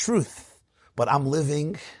 It's truth. But I'm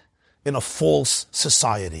living in a false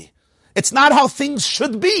society. It's not how things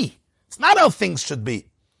should be. It's not how things should be.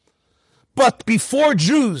 But before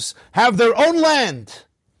Jews have their own land,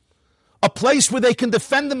 a place where they can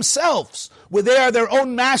defend themselves, where they are their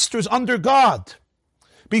own masters under God,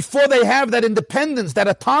 before they have that independence, that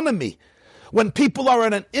autonomy, when people are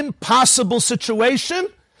in an impossible situation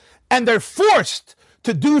and they're forced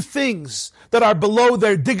to do things that are below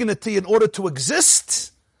their dignity in order to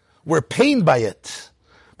exist, we're pained by it.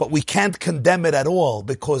 But we can't condemn it at all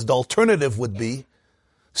because the alternative would be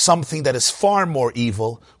something that is far more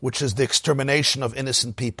evil, which is the extermination of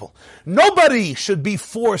innocent people. Nobody should be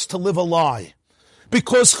forced to live a lie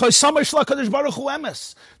because the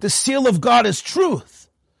seal of God is truth.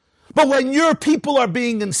 But when your people are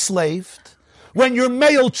being enslaved, when your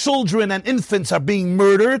male children and infants are being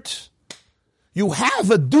murdered, you have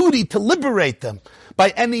a duty to liberate them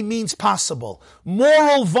by any means possible.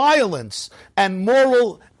 Moral violence and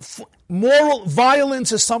moral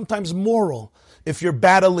violence is sometimes moral if you're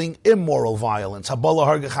battling immoral violence.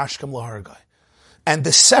 And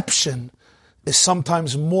deception is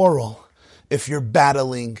sometimes moral if you're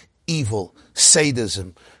battling evil,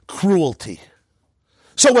 sadism, cruelty.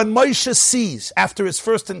 So when Moshe sees, after his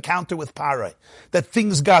first encounter with Parai, that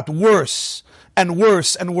things got worse and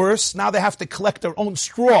worse and worse, now they have to collect their own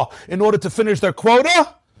straw in order to finish their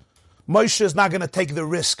quota, Moshe is not going to take the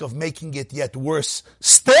risk of making it yet worse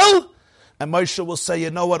still. And Moshe will say,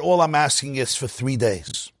 you know what, all I'm asking is for 3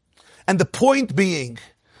 days. And the point being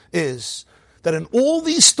is that in all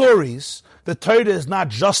these stories, the Torah is not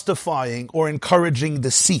justifying or encouraging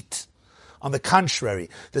deceit. On the contrary,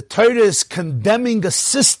 the Torah is condemning a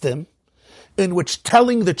system in which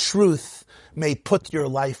telling the truth may put your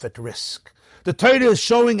life at risk. The Torah is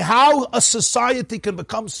showing how a society can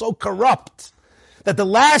become so corrupt that the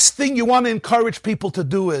last thing you want to encourage people to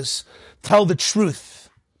do is tell the truth.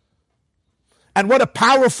 And what a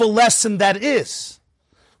powerful lesson that is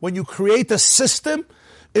when you create a system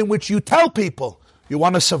in which you tell people, you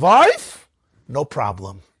want to survive? No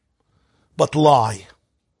problem. But lie.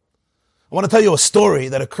 I want to tell you a story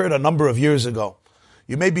that occurred a number of years ago.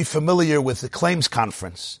 You may be familiar with the Claims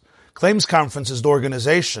Conference. Claims Conference is the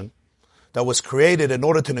organization that was created in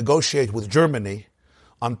order to negotiate with Germany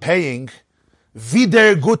on paying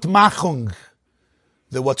Wiedergutmachung,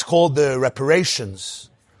 what's called the reparations,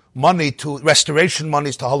 restoration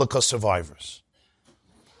monies to Holocaust survivors.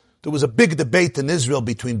 There was a big debate in Israel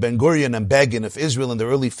between Ben Gurion and Begin if Israel in the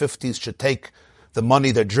early 50s should take the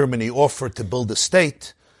money that Germany offered to build a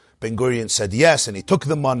state. Ben Gurion said yes, and he took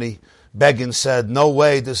the money. Begin said, no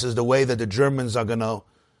way, this is the way that the Germans are going to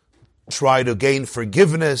try to gain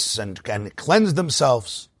forgiveness and cleanse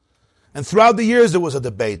themselves. And throughout the years there was a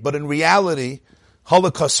debate, but in reality,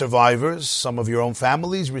 Holocaust survivors, some of your own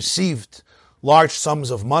families, received large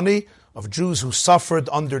sums of money of Jews who suffered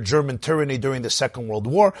under German tyranny during the Second World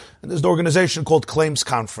War. And there's an organization called Claims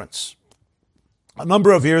Conference. A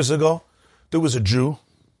number of years ago, there was a Jew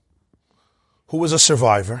who was a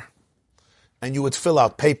survivor, and you would fill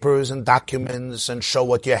out papers and documents and show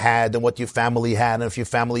what you had and what your family had, and if your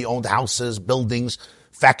family owned houses, buildings,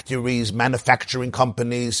 factories, manufacturing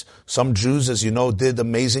companies. Some Jews, as you know, did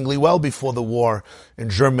amazingly well before the war in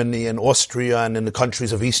Germany and Austria and in the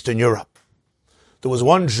countries of Eastern Europe. There was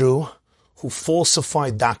one Jew who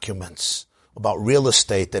falsified documents about real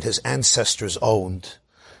estate that his ancestors owned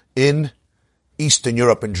in Eastern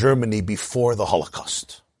Europe and Germany before the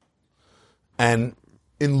Holocaust. And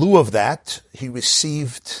in lieu of that, he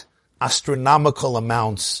received astronomical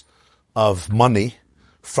amounts of money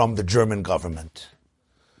from the German government.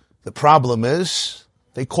 The problem is,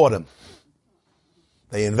 they caught him.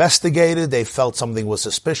 They investigated, they felt something was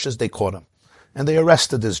suspicious, they caught him. And they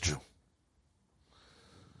arrested this Jew.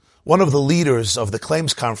 One of the leaders of the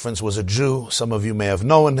Claims Conference was a Jew. Some of you may have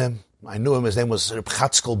known him. I knew him. His name was Reb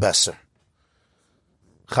Chatzkel Besser.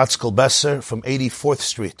 Chatzkel Besser from 84th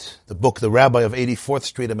Street. The book, The Rabbi of 84th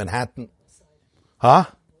Street in Manhattan. Huh?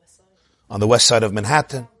 On the west side of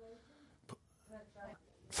Manhattan.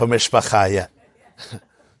 From Mishpacha, yeah.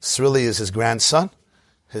 Srili is his grandson.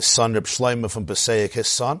 His son, Reb Shlomo from Passaic, his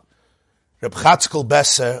son. Reb Chatzkel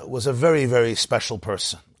Besser was a very, very special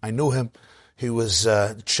person. I knew him. He was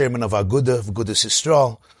chairman of Agudah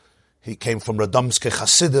Yisrael. He came from Radomske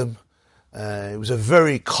Hasidim. He was a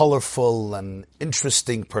very colorful and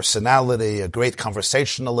interesting personality, a great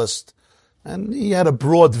conversationalist, and he had a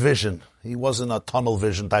broad vision. He wasn't a tunnel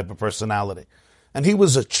vision type of personality. And he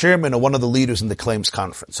was a chairman or one of the leaders in the Claims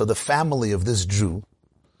Conference. So the family of this Jew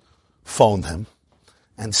phoned him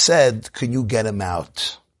and said, can you get him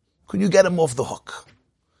out? Can you get him off the hook?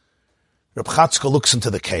 Reb Chatzkel looks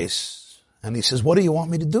into the case and he says, what do you want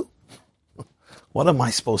me to do? What am I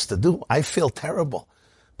supposed to do? I feel terrible.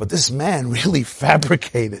 But this man really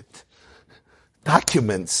fabricated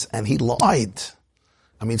documents and he lied.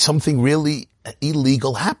 I mean, something really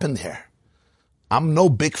illegal happened here. I'm no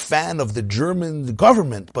big fan of the German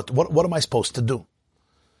government, but what am I supposed to do?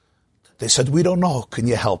 They said, we don't know. Can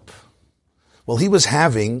you help? Well, he was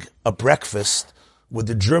having a breakfast with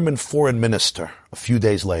the German foreign minister a few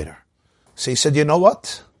days later. So he said, you know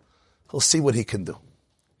what? He'll see what he can do.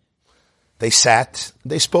 They sat,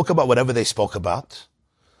 they spoke about whatever they spoke about,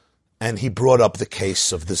 and he brought up the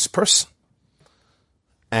case of this person.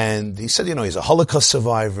 And he said, he's a Holocaust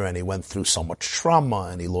survivor, and he went through so much trauma,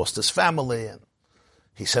 and he lost his family, and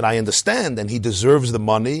he said, I understand, and he deserves the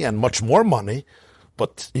money, and much more money,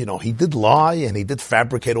 but, he did lie, and he did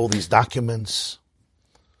fabricate all these documents.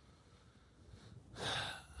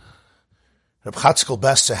 Reb Chatzkel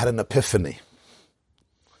Besser had an epiphany.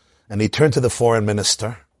 And he turned to the foreign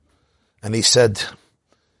minister and he said,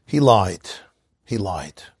 he lied. He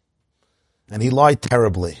lied. And he lied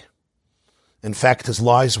terribly. In fact, his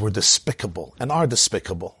lies were despicable and are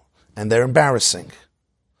despicable and they're embarrassing.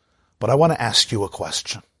 But I want to ask you a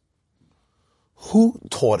question. Who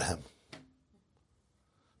taught him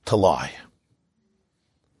to lie?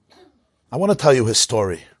 I want to tell you his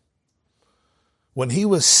story. When he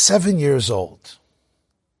was 7 years old,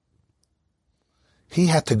 he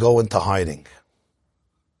had to go into hiding.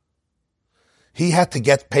 He had to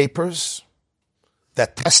get papers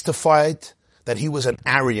that testified that he was an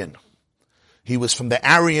Aryan. He was from the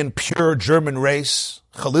Aryan, pure German race.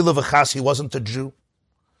 Chalila v'chas, he wasn't a Jew.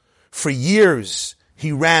 For years,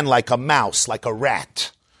 he ran like a mouse, like a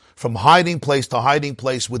rat, from hiding place to hiding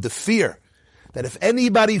place with the fear that if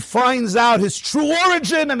anybody finds out his true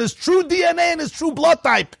origin and his true DNA and his true blood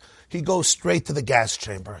type, he goes straight to the gas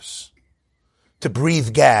chambers to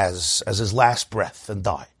breathe gas as his last breath and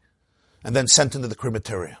die, and then sent into the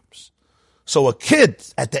crematoriums. So a kid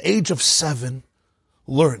at the age of 7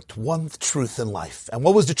 learned one truth in life. And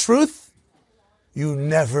what was the truth? You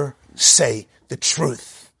never say the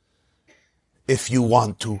truth if you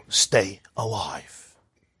want to stay alive.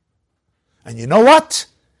 And you know what?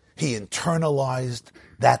 He internalized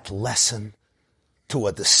that lesson to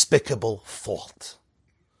a despicable fault.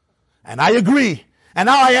 And I agree. And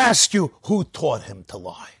now I ask you, who taught him to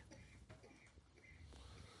lie?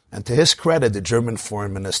 And to his credit, the German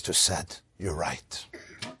foreign minister said, you're right.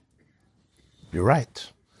 You're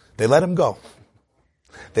right. They let him go.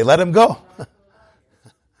 They let him go.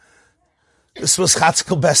 This was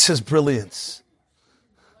Chatzkel Besser's brilliance.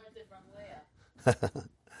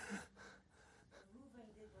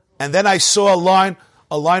 And then I saw a line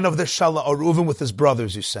of the Shalah, or Reuven with his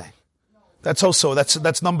brothers, you say. That's also,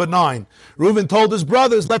 that's number 9. Reuven told his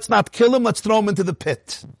brothers, let's not kill him, let's throw him into the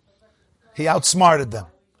pit. He outsmarted them.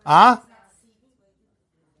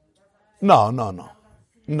 No.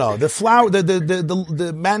 No,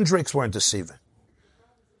 the mandrakes weren't deceiving.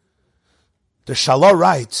 The Shalah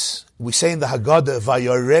writes, we say in the Haggadah,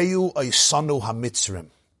 Vayoreu Oisanu HaMitzrim.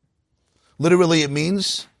 Literally it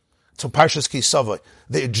means, to Parshas Ki Savo,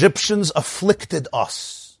 the Egyptians afflicted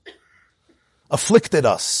us. Afflicted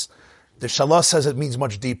us. The Shalah says it means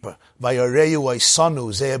much deeper. Vayoreu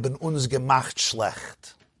Oisanu, ze haben uns gemacht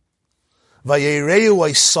schlecht. Vayoreu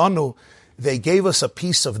Oisanu, they gave us a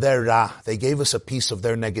piece of their ra. They gave us a piece of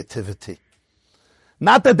their negativity.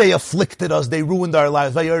 Not that they afflicted us, they ruined our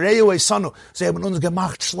lives.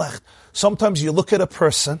 Sometimes you look at a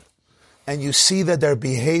person and you see that their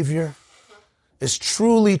behavior is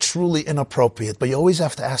truly, truly inappropriate, but you always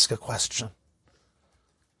have to ask a question.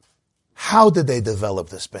 How did they develop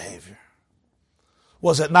this behavior?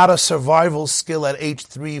 Was it not a survival skill at age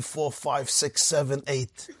 3, 4, 5, 6, 7,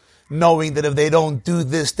 8? Knowing that if they don't do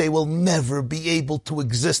this, they will never be able to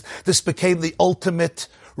exist. This became the ultimate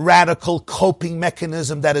radical coping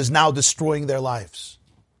mechanism that is now destroying their lives.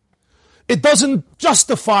 It doesn't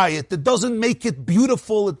justify it. It doesn't make it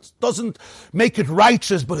beautiful. It doesn't make it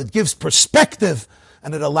righteous, but it gives perspective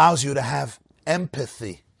and it allows you to have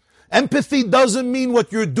empathy. Empathy doesn't mean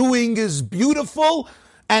what you're doing is beautiful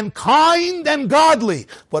and kind and godly,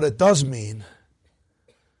 but it does mean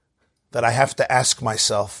that I have to ask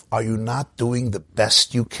myself, are you not doing the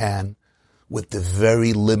best you can with the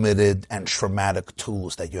very limited and traumatic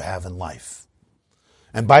tools that you have in life?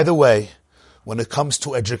 And by the way, when it comes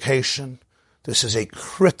to education, this is a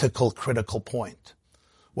critical point.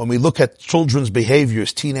 When we look at children's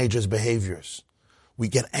behaviors, teenagers' behaviors, we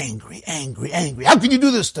get angry. How can you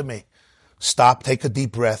do this to me? Stop, take a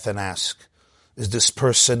deep breath and ask, is this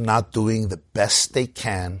person not doing the best they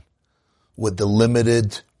can with the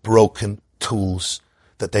limited, broken tools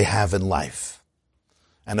that they have in life?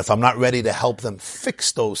 And if I'm not ready to help them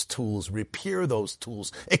fix those tools, repair those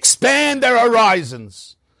tools, expand their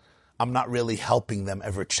horizons, I'm not really helping them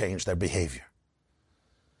ever change their behavior.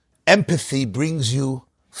 Empathy brings you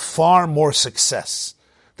far more success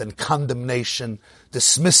than condemnation,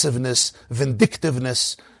 dismissiveness,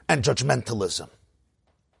 vindictiveness, and judgmentalism.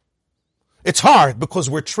 It's hard because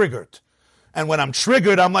we're triggered. And when I'm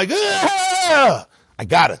triggered, I'm like, ah! I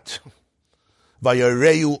got it.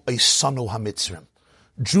 Vayoreu Oisanu HaMitzrim.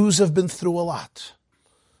 Jews have been through a lot,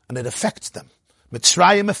 and it affects them.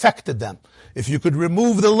 Mitzrayim affected them. If you could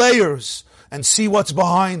remove the layers and see what's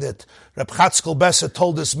behind it, Reb Chatzkel Besser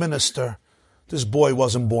told this minister, this boy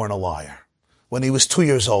wasn't born a liar. When he was 2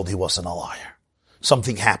 years old, he wasn't a liar.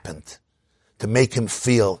 Something happened to make him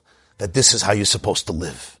feel that this is how you're supposed to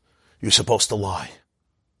live. You're supposed to lie.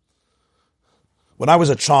 When I was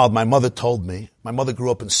a child, my mother told me, my mother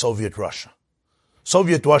grew up in Soviet Russia.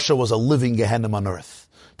 Soviet Russia was a living Gehenna on earth.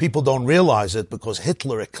 People don't realize it because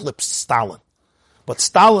Hitler eclipsed Stalin. But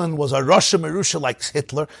Stalin was a Russia Marusha like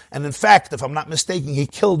Hitler, and in fact, if I'm not mistaken, he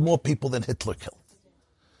killed more people than Hitler killed.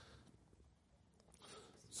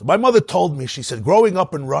 So my mother told me, she said, growing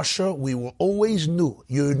up in Russia, we were always knew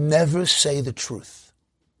you never say the truth.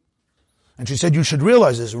 And she said, you should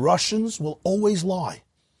realize this, Russians will always lie.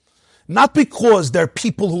 Not because they're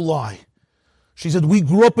people who lie. She said, we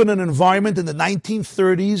grew up in an environment in the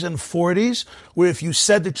 1930s and 40s where if you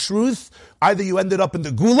said the truth, either you ended up in the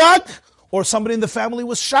gulag or somebody in the family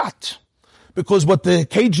was shot. Because what the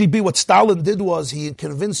KGB, what Stalin did was he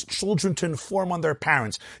convinced children to inform on their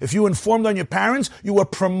parents. If you informed on your parents, you were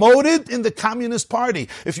promoted in the Communist Party.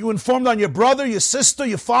 If you informed on your brother, your sister,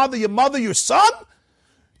 your father, your mother, your son,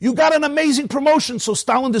 you got an amazing promotion. So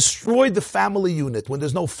Stalin destroyed the family unit. When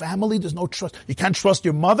there's no family, there's no trust. You can't trust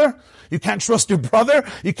your mother. You can't trust your brother.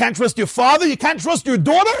 You can't trust your father. You can't trust your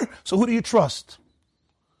daughter. So who do you trust?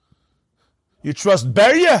 You trust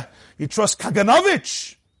Beria. You trust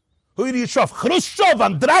Kaganovich. Who do you trust? Khrushchev,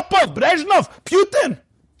 Andropov, Brezhnev, Putin.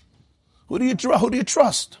 Who do you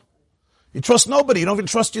trust? You trust nobody. You don't even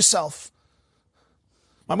trust yourself.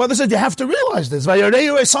 My mother said, you have to realize this.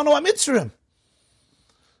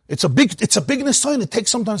 It's a big nisayon. It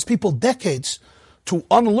takes sometimes people decades to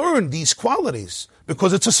unlearn these qualities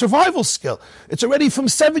because it's a survival skill. It's already from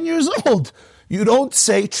 7 years old. You don't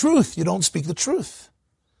say truth. You don't speak the truth.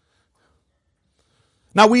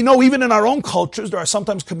 Now we know even in our own cultures, there are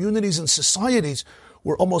sometimes communities and societies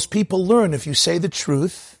where almost people learn if you say the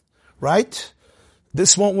truth, right?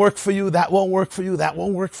 This won't work for you, that won't work for you, that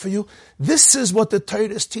won't work for you. This is what the Torah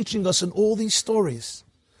is teaching us in all these stories.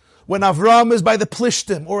 When Avram is by the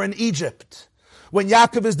Plishtim or in Egypt, when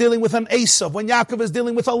Yaakov is dealing with an Esav, when Yaakov is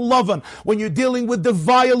dealing with a Lavan, when you're dealing with the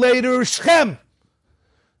violator Shem,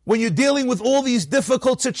 when you're dealing with all these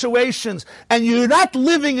difficult situations and you're not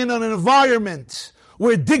living in an environment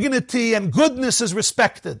where dignity and goodness is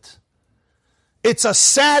respected. It's a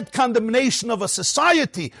sad condemnation of a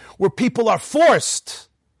society where people are forced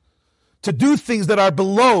to do things that are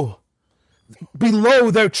below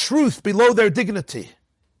their truth, below their dignity.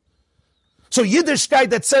 So Yiddishkeit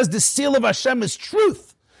that says the seal of Hashem is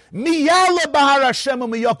truth. Miyala bahar Hashem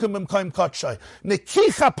u'miyokim imkoim kotshai.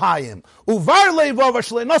 Nekicha payim. Uvar leivov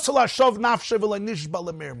ashlei nosel hashov nafshe v'le nishba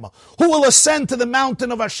lemirma. Who will ascend to the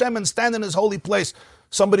mountain of Hashem and stand in His holy place?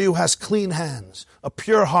 Somebody who has clean hands, a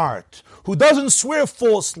pure heart, who doesn't swear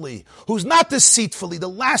falsely, who's not deceitfully. The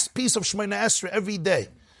last piece of Shemona Esrei every day.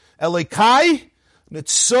 Elokai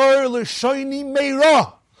nitzor l'shoini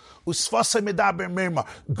meira.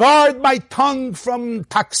 Guard my tongue from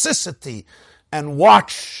toxicity and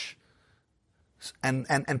watch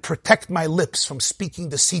and protect my lips from speaking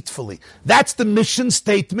deceitfully. That's the mission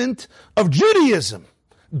statement of Judaism.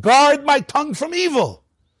 Guard my tongue from evil.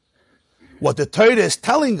 What the Torah is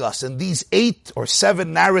telling us in these 8 or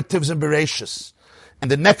 7 narratives in Bereshis,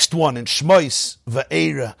 and the next one in Shmois,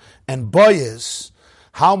 Va'era, and Boaz,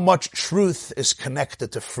 how much truth is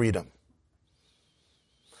connected to freedom.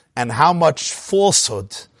 And how much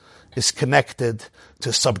falsehood is connected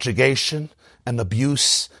to subjugation and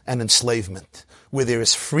abuse and enslavement. Where there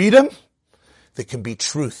is freedom, there can be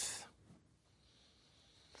truth.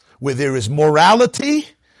 Where there is morality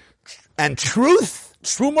and truth,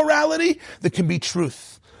 true morality, there can be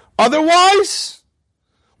truth. Otherwise,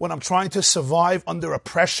 when I'm trying to survive under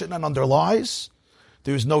oppression and under lies,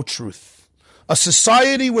 there is no truth. A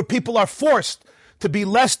society where people are forced to be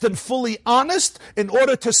less than fully honest in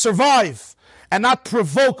order to survive and not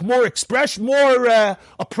provoke more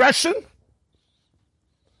oppression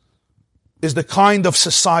is the kind of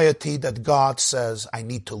society that God says, I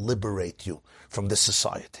need to liberate you from this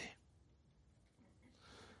society.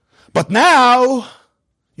 But now,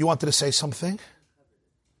 you wanted to say something?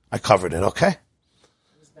 I covered it, okay?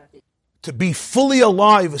 To be fully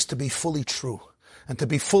alive is to be fully true. And to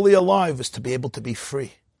be fully alive is to be able to be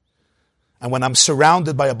free. And when I'm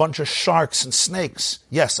surrounded by a bunch of sharks and snakes,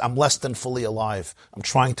 yes, I'm less than fully alive. I'm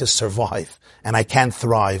trying to survive, and I can't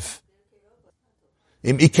thrive.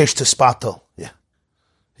 Im ikesh tespatel.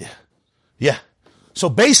 Yeah. So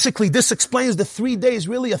basically, this explains the 3 days,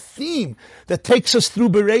 really a theme that takes us through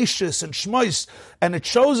Bereshis and Shmois, and it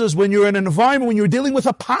shows us when you're in an environment, when you're dealing with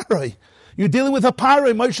a paroi,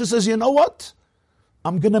 Moshe says, you know what?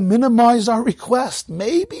 I'm going to minimize our request.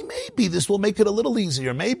 Maybe this will make it a little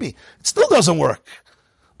easier. Maybe. It still doesn't work.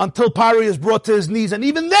 Until Pari is brought to his knees. And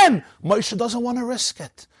even then, Moshe doesn't want to risk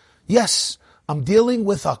it. Yes, I'm dealing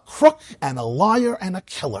with a crook and a liar and a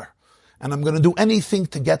killer. And I'm going to do anything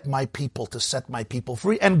to get my people, to set my people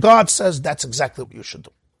free. And God says that's exactly what you should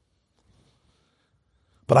do.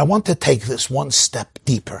 But I want to take this one step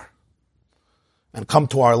deeper and come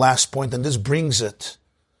to our last point. And this brings it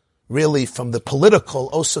really from the political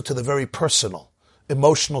also to the very personal,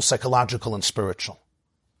 emotional, psychological, and spiritual.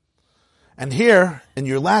 And here, in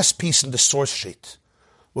your last piece in the source sheet,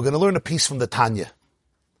 we're going to learn a piece from the Tanya.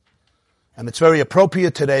 And it's very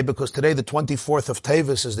appropriate today because today, the 24th of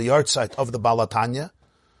Tevis, is the yahrzeit of the Baal HaTanya.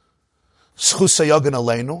 Schus Hayogen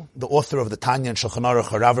Aleinu, the author of the Tanya and Shulchan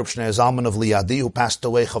Aruch, Rav Shnei Zalman of Liadi, who passed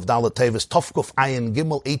away Chavdal Tevis, Tovkuf Ayin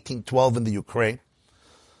Gimel, 1812 in the Ukraine.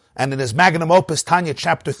 And in his magnum opus, Tanya,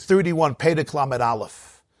 chapter 31, Perek Lamed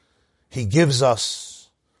Aleph, he gives us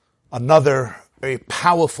another very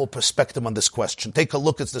powerful perspective on this question. Take a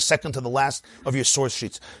look, it's the second to the last of your source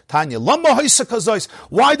sheets. Tanya, why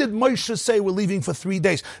did Moshe say we're leaving for 3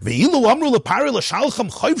 days? If he would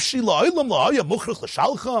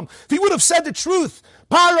have said the truth,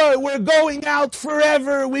 Paro, we're going out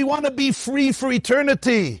forever, we want to be free for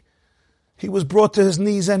eternity. He was brought to his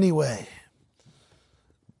knees anyway.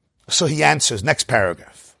 So he answers, next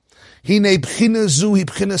paragraph. This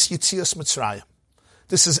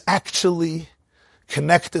is actually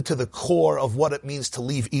connected to the core of what it means to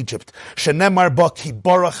leave Egypt. Shenemar ba ki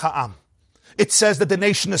barach ha'am. it says that the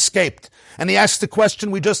nation escaped. And he asks the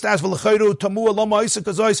question we just asked,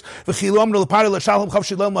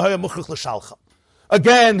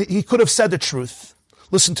 again, he could have said the truth.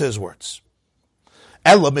 Listen to his words.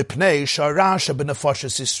 There was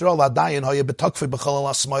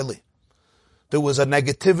a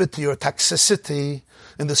negativity or toxicity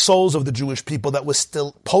in the souls of the Jewish people that was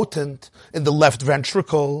still potent in the left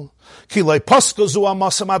ventricle. There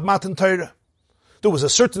was a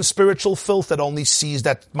certain spiritual filth that only sees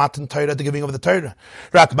that Matan Torah, the giving of the Torah.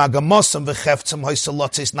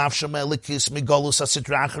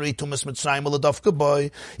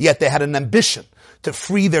 Yet they had an ambition to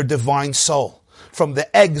free their divine soul from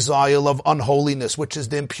the exile of unholiness, which is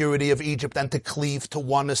the impurity of Egypt, and to cleave to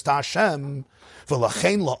oneness to Hashem.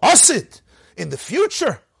 In the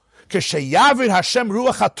future, when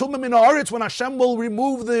Hashem will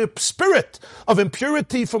remove the spirit of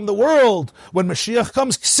impurity from the world, when Mashiach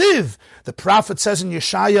comes, the prophet says in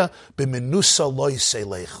Yeshaya,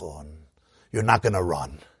 you're not going to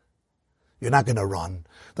run. You're not going to run.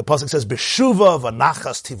 The pasuk says, Beshuva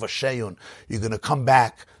v'nachas tivasheyun. You're going to come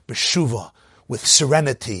back, Beshuva, with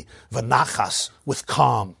serenity, v'nachas, with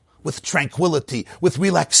calm, with tranquility, with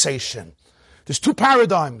relaxation. There's two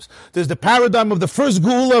paradigms. There's the paradigm of the first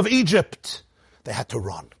Geula of Egypt. They had to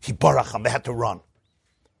run. Kibaracham, they had to run.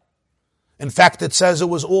 In fact, it says it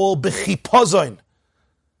was all b'chipazon.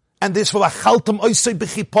 And this for achaltam oisei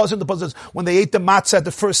b'chipazon. The pasuk says when they ate the matzah at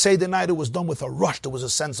the first Seder night, it was done with a rush. There was a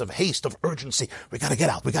sense of haste, of urgency. We gotta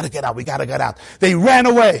get out, we gotta get out, we gotta get out. They ran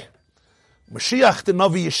away. Mashiach, the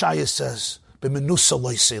Navi Yeshaya says, b'menusa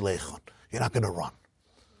loisei leichon. You're not gonna run.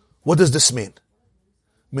 What does this mean?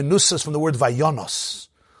 Menusa is from the word vayonos,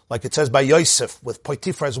 like it says by Yosef with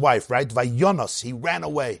Potiphar's wife, right? Vayonos, he ran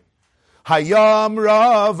away. Hayam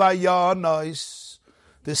ra vayonos.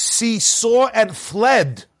 The sea saw and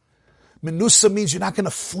fled. Menusa means you're not going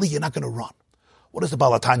to flee, you're not going to run. What is the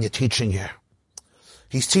Baal HaTanya teaching here?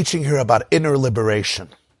 He's teaching here about inner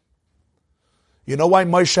liberation. You know why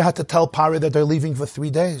Moshe had to tell Paro that they're leaving for 3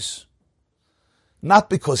 days? Not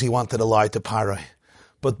because he wanted to lie to Paro,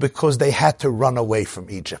 but because they had to run away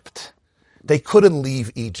from Egypt. They couldn't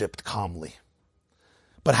leave Egypt calmly.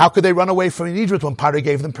 But how could they run away from Egypt when Paro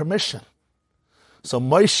gave them permission? So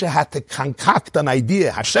Moshe had to concoct an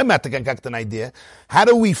idea. Hashem had to concoct an idea. How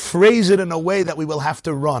do we phrase it in a way that we will have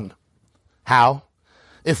to run? How?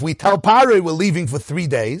 If we tell Paro we're leaving for 3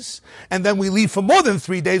 days, and then we leave for more than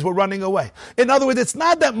 3 days, we're running away. In other words, it's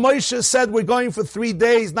not that Moshe said we're going for 3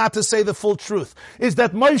 days not to say the full truth. It's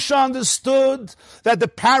that Moshe understood that the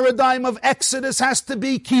paradigm of Exodus has to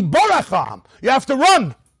be kiboracham. You have to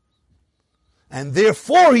run. And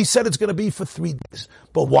therefore, he said it's going to be for 3 days.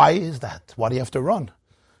 But why is that? Why do you have to run?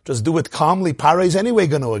 Just do it calmly. Paro is anyway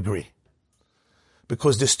going to agree.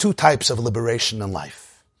 Because there's two types of liberation in life.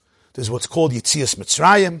 There's what's called Yitzias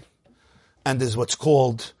Mitzrayim, and there's what's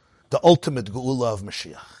called the ultimate Geula of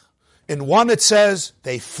Mashiach. In one it says,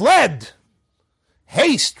 they fled.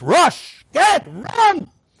 Haste, rush, get, run.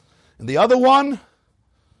 In the other one,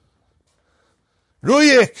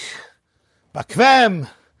 Ruyik, Bakvem,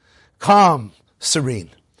 calm,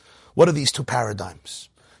 serene. What are these two paradigms?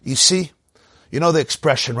 You see, you know the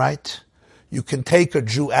expression, right? You can take a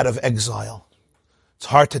Jew out of exile. It's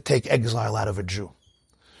hard to take exile out of a Jew.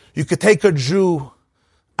 You could take a Jew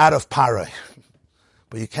out of Paro,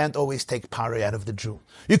 but you can't always take Paro out of the Jew.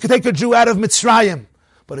 You could take a Jew out of Mitzrayim,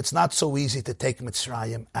 but it's not so easy to take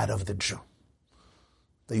Mitzrayim out of the Jew.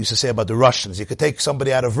 They used to say about the Russians, you could take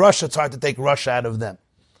somebody out of Russia, it's hard to take Russia out of them.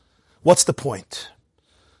 What's the point?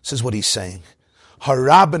 This is what he's saying.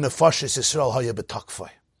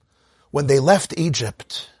 When they left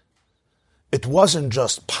Egypt, it wasn't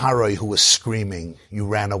just Paro who was screaming, you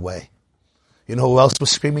ran away. You know who else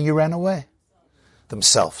was screaming, you ran away?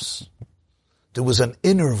 Themselves. There was an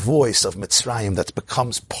inner voice of Mitzrayim that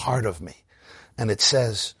becomes part of me. And it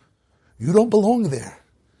says, you don't belong there.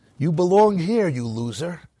 You belong here, you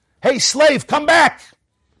loser. Hey, slave, come back!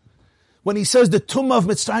 When he says the Tumah of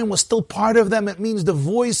Mitzrayim was still part of them, it means the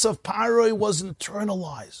voice of Paro was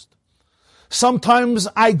internalized. Sometimes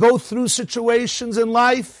I go through situations in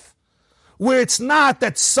life where it's not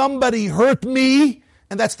that somebody hurt me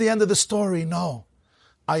and that's the end of the story. No,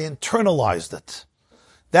 I internalized it.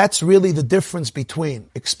 That's really the difference between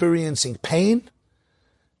experiencing pain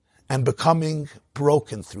and becoming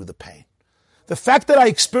broken through the pain. The fact that I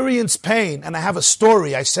experience pain and I have a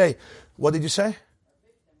story, I say, what did you say?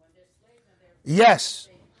 Yes.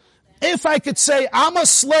 If I could say, I'm a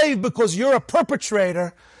slave because you're a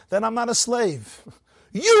perpetrator, then I'm not a slave.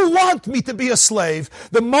 You want me to be a slave.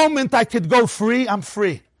 The moment I could go free, I'm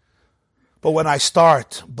free. But when I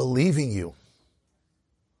start believing you,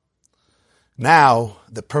 Now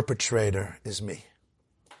the perpetrator is me.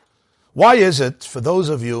 Why is it, for those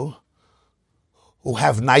of you who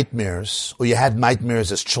have nightmares, or you had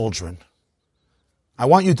nightmares as children, I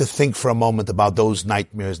want you to think for a moment about those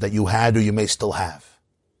nightmares that you had or you may still have.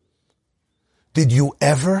 Did you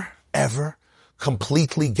ever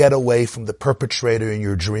completely get away from the perpetrator in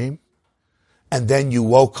your dream? And then you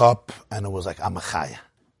woke up and it was like, I'm a chaya.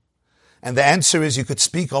 And the answer is, you could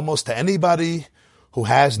speak almost to anybody who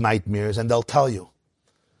has nightmares and they'll tell you,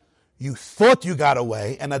 you thought you got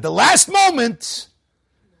away, and at the last moment,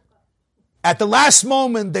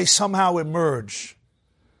 they somehow emerge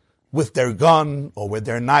with their gun or with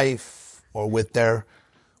their knife or with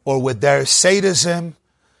their sadism,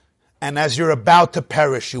 and as you're about to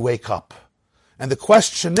perish, you wake up. And the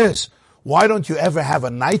question is, why don't you ever have a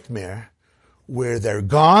nightmare where they're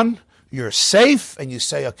gone, you're safe, and you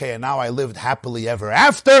say, okay, and now I lived happily ever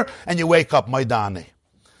after, and you wake up, Maidani.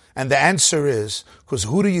 And the answer is, because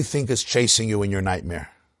who do you think is chasing you in your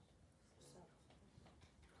nightmare?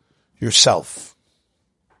 Yourself.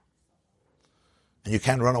 And you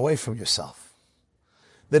can't run away from yourself.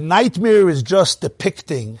 The nightmare is just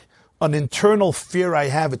depicting an internal fear I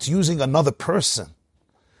have. It's using another person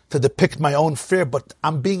to depict my own fear, but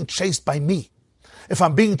I'm being chased by me. If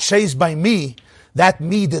I'm being chased by me, that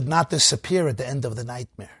me did not disappear at the end of the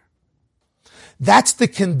nightmare. That's the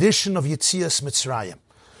condition of Yetzias Mitzrayim.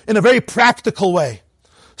 In a very practical way,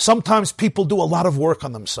 sometimes people do a lot of work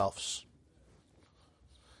on themselves.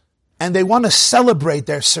 And they want to celebrate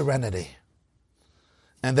their serenity.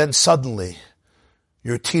 And then suddenly,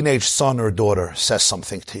 your teenage son or daughter says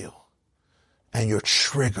something to you. And you're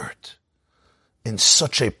triggered in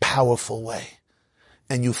such a powerful way.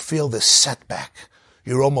 And you feel this setback.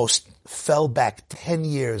 You almost fell back 10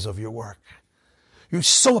 years of your work. You're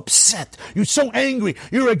so upset. You're so angry.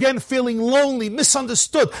 You're again feeling lonely,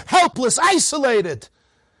 misunderstood, helpless, isolated.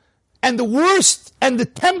 And the worst and the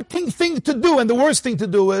tempting thing to do, and the worst thing to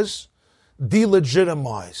do is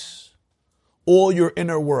delegitimize all your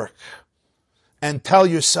inner work and tell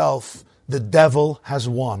yourself, the devil has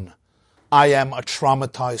won. I am a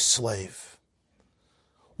traumatized slave.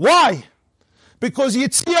 Why? Because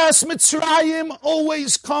Yetzias Mitzrayim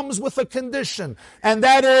always comes with a condition, and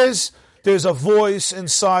that is, there's a voice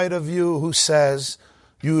inside of you who says,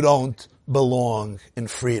 you don't belong in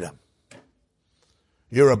freedom.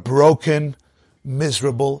 You're a broken,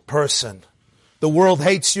 miserable person. The world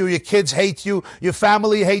hates you, your kids hate you, your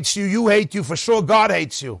family hates you, you hate you, for sure God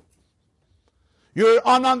hates you. You're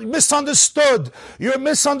misunderstood, you're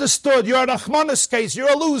misunderstood, you're a Rahmanas case,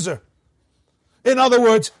 you're a loser. In other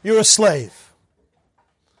words, you're a slave.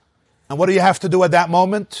 And what do you have to do at that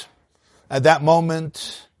moment? At that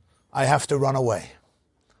moment, I have to run away.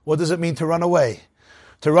 What does it mean to run away?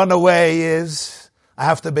 To run away is, I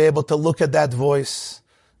have to be able to look at that voice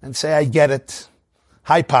and say, I get it.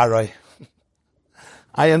 Hi, Parai.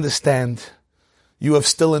 I understand. You have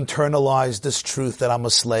still internalized this truth that I'm a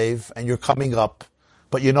slave and you're coming up.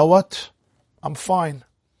 But you know what? I'm fine.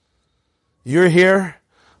 You're here.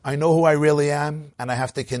 I know who I really am, and I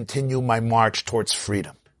have to continue my march towards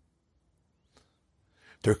freedom.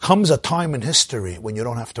 There comes a time in history when you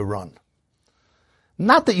don't have to run.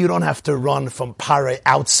 Not that you don't have to run from Parai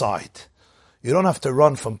outside. You don't have to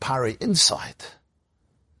run from Parai inside.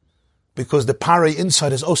 Because the Parai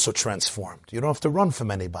inside is also transformed. You don't have to run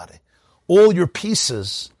from anybody. All your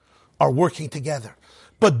pieces are working together.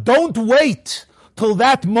 But don't wait till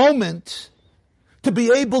that moment to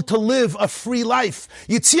be able to live a free life.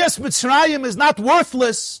 Yetzias Mitzrayim is not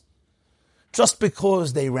worthless just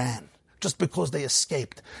because they ran, just because they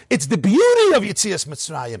escaped. It's the beauty of Yetzias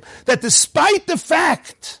Mitzrayim that despite the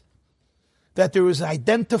fact that there is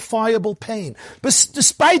identifiable pain,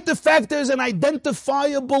 despite the fact there's an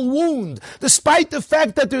identifiable wound, despite the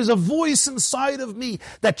fact that there's a voice inside of me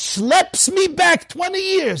that schleps me back 20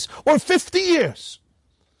 years or 50 years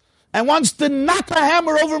and wants to knock a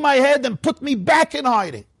hammer over my head and put me back in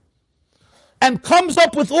hiding, and comes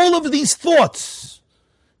up with all of these thoughts,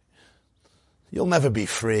 you'll never be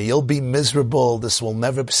free. You'll be miserable. This will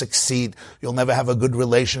never succeed. You'll never have a good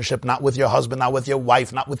relationship, not with your husband, not with your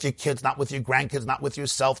wife, not with your kids, not with your grandkids, not with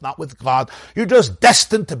yourself, not with God. You're just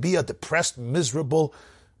destined to be a depressed, miserable,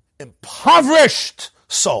 impoverished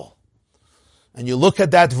soul. And you look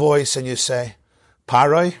at that voice and you say,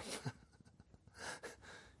 Parai,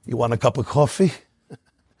 you want a cup of coffee?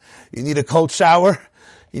 You need a cold shower?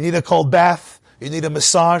 You need a cold bath? You need a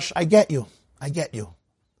massage? I get you. I get you.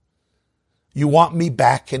 You want me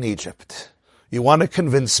back in Egypt. You want to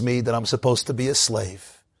convince me that I'm supposed to be a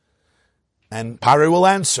slave. And Parai will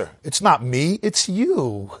answer, it's not me, it's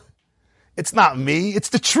you. It's not me, it's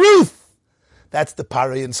the truth. That's the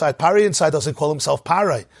Parai inside. Parai inside doesn't call himself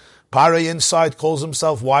Parai. Parai inside calls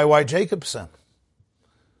himself Y.Y. Jacobson.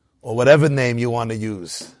 Or whatever name you want to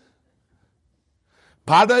use.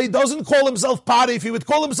 Parai doesn't call himself Parai. If he would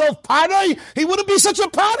call himself Parai, he wouldn't be such a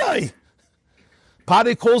Parai.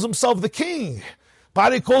 Parai calls himself the king.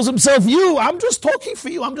 Parai calls himself you. I'm just talking for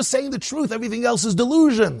you. I'm just saying the truth. Everything else is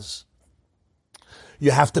delusions.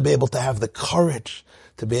 You have to be able to have the courage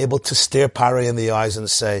to be able to stare Parai in the eyes and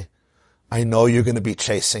say, I know you're going to be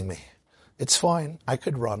chasing me. It's fine. I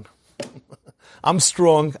could run. I'm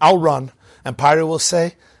strong. I'll run. And Parai will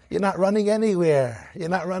say, you're not running anywhere. You're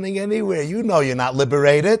not running anywhere. You know you're not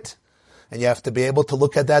liberated. And you have to be able to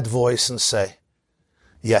look at that voice and say,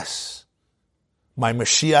 yes, my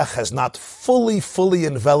Mashiach has not fully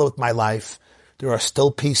enveloped my life. There are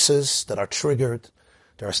still pieces that are triggered.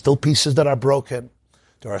 There are still pieces that are broken.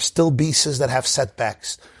 There are still pieces that have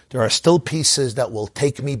setbacks. There are still pieces that will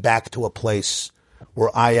take me back to a place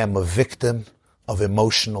where I am a victim of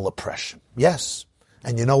emotional oppression. Yes.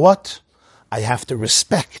 And you know what? I have to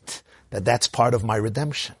respect that that's part of my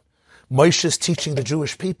redemption. Moshe is teaching the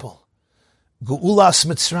Jewish people. Geulas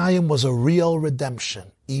Mitzrayim was a real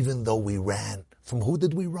redemption, even though we ran. From who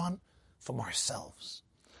did we run? From ourselves.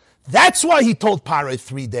 That's why he told Parai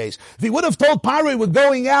 3 days. If he would have told Parai we're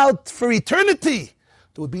going out for eternity,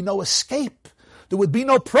 there would be no escape. There would be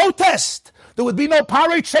no protest. There would be no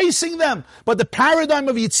Parai chasing them. But the paradigm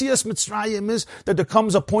of Yetzias Mitzrayim is that there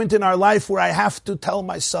comes a point in our life where I have to tell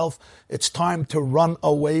myself it's time to run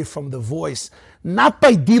away from the voice. Not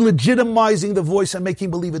by delegitimizing the voice and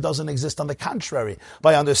making believe it doesn't exist. On the contrary,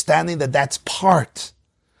 by understanding that that's part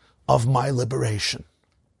of my liberation.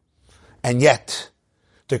 And yet,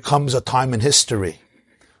 there comes a time in history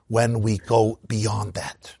when we go beyond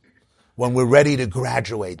that. When we're ready to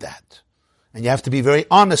graduate that. And you have to be very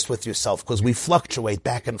honest with yourself because we fluctuate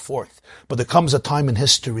back and forth. But there comes a time in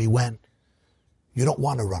history when you don't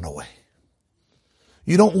want to run away.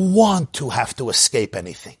 You don't want to have to escape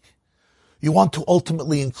anything. You want to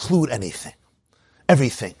ultimately include anything,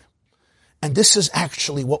 everything. And this is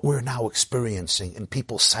actually what we're now experiencing in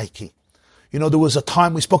people's psyche. You know, there was a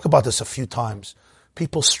time, we spoke about this a few times,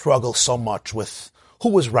 people struggle so much with who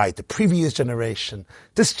was right, the previous generation,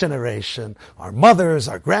 this generation, our mothers,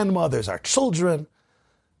 our grandmothers, our children.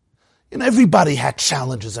 You know, everybody had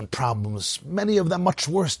challenges and problems, many of them much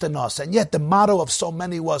worse than us. And yet the motto of so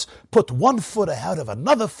many was, put one foot ahead of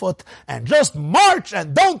another foot and just march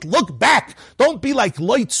and don't look back. Don't be like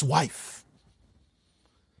Lot's wife.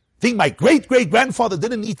 Think my great-great-grandfather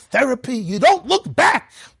didn't need therapy? You don't look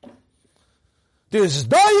back. There's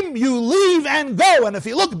time you leave and go, and if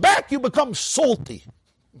you look back, you become salty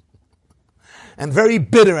and very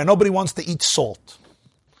bitter, and nobody wants to eat salt.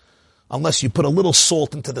 Unless you put a little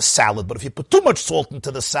salt into the salad. But if you put too much salt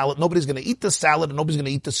into the salad, nobody's going to eat the salad and nobody's going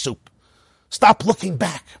to eat the soup. Stop looking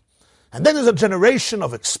back. And then there's a generation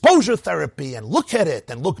of exposure therapy, and look at it,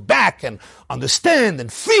 and look back, and understand,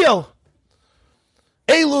 and feel.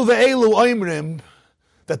 Elu ve'elu oimrim,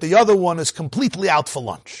 that the other one is completely out for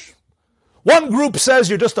lunch. One group says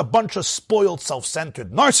you're just a bunch of spoiled,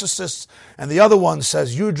 self-centered narcissists, and the other one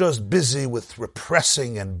says you're just busy with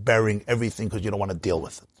repressing and burying everything because you don't want to deal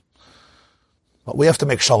with it. But we have to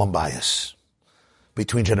make shalom bayis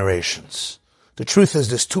between generations. The truth is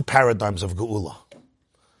there's two paradigms of Geula.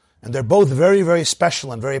 And they're both very, very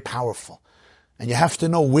special and very powerful. And you have to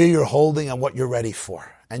know where you're holding and what you're ready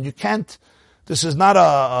for. And you can't, this is not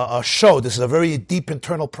a show, this is a very deep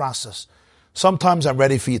internal process. Sometimes I'm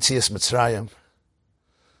ready for Yetzias Mitzrayim,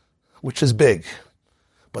 which is big.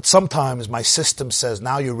 But sometimes my system says,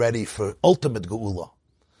 now you're ready for ultimate Geula.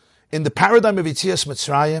 In the paradigm of Yetzias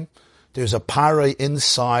Mitzrayim, there's a Parai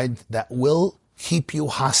inside that will keep you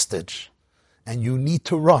hostage. And you need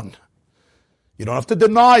to run. You don't have to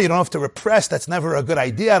deny, you don't have to repress. That's never a good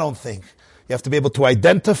idea, I don't think. You have to be able to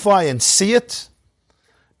identify and see it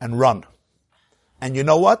and run. And you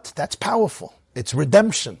know what? That's powerful. It's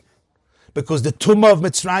redemption. Because the Tumah of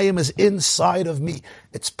Mitzrayim is inside of me.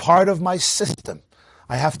 It's part of my system.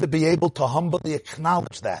 I have to be able to humbly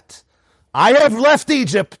acknowledge that. I have left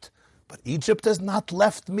Egypt, but Egypt has not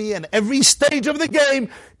left me. And every stage of the game,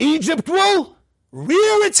 Egypt will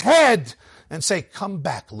rear its head and say, come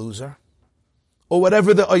back, loser. Or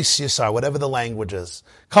whatever the oisius are, whatever the language is.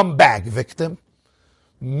 Come back, victim.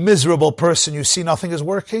 Miserable person, you see nothing is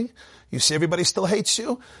working. You see everybody still hates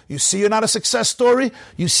you. You see you're not a success story.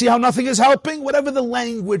 You see how nothing is helping. Whatever the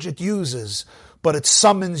language it uses. But it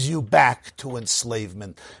summons you back to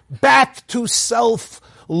enslavement. Back to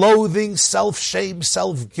self-loathing, self-shame,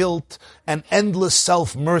 self-guilt, and endless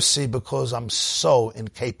self-mercy because I'm so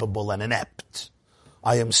incapable and inept.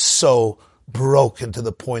 I am so broken to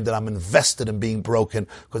the point that I'm invested in being broken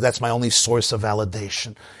because that's my only source of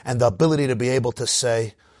validation. And the ability to be able to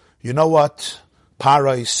say, you know what,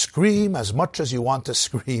 Parai, scream as much as you want to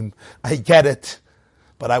scream. I get it,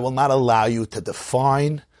 but I will not allow you to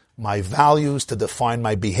define my values, to define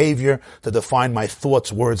my behavior, to define my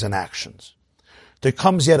thoughts, words, and actions. There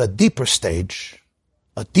comes yet a deeper stage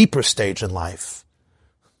in life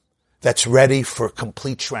that's ready for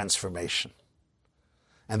complete transformation.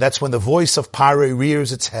 And that's when the voice of Parai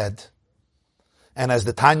rears its head. And as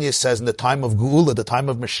the Tanya says, in the time of Geula, the time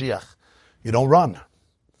of Mashiach, you don't run.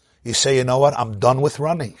 You say, you know what, I'm done with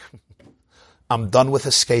running. I'm done with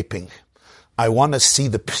escaping. I want to see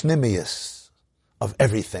the pnimius of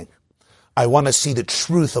everything. I want to see the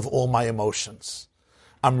truth of all my emotions.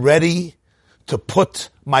 I'm ready to put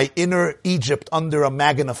my inner Egypt under a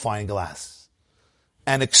magnifying glass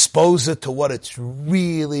and expose it to what it's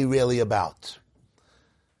really, really about.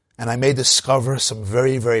 And I may discover some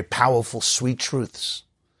very, very powerful, sweet truths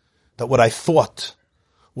that what I thought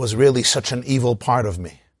was really such an evil part of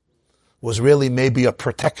me was really maybe a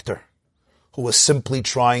protector who was simply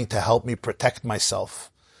trying to help me protect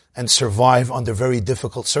myself and survive under very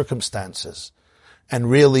difficult circumstances.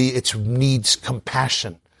 And really it needs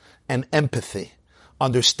compassion and empathy,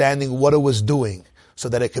 understanding what it was doing so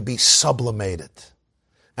that it could be sublimated.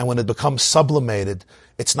 And when it becomes sublimated,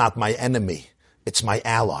 it's not my enemy, it's my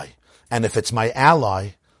ally. And if it's my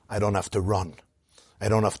ally, I don't have to run. I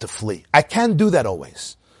don't have to flee. I can't do that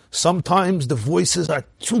always. Sometimes the voices are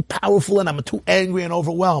too powerful and I'm too angry and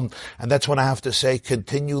overwhelmed. And that's when I have to say,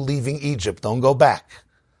 continue leaving Egypt. Don't go back.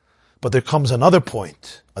 But there comes another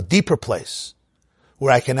point, a deeper place,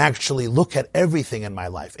 where I can actually look at everything in my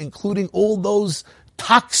life, including all those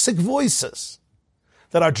toxic voices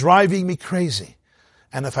that are driving me crazy.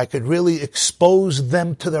 And if I could really expose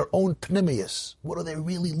them to their own pnimius, what are they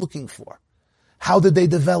really looking for? How did they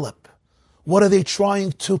develop? What are they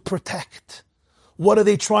trying to protect? What are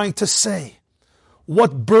they trying to say?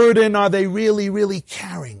 What burden are they really, really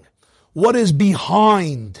carrying? What is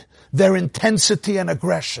behind their intensity and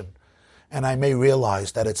aggression? And I may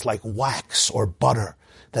realize that it's like wax or butter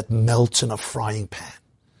that melts in a frying pan.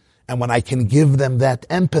 And when I can give them that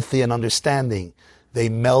empathy and understanding, they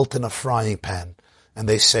melt in a frying pan. And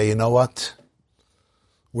they say, you know what?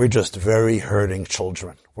 We're just very hurting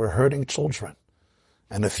children. We're hurting children.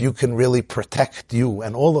 And if you can really protect you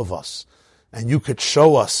and all of us, and you could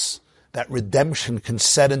show us that redemption can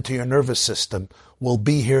set into your nervous system, we'll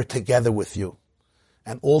be here together with you.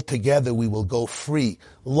 And all together we will go free.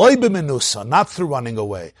 Loi b'menusa, not through running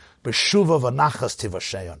away, b'shuva v'nachas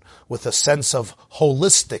tivasheyon, with a sense of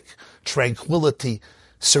holistic tranquility,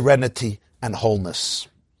 serenity, and wholeness.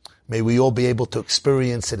 May we all be able to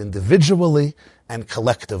experience it individually and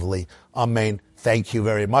collectively. Amen. Thank you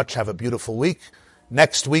very much. Have a beautiful week.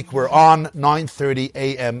 Next week we're on 9:30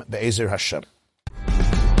 a.m. Be'ezer Hashem.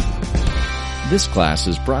 This class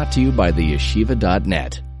is brought to you by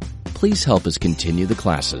theyeshiva.net. Please help us continue the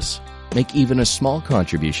classes. Make even a small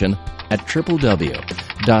contribution at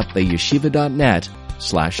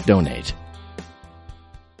www.theyeshiva.net/donate.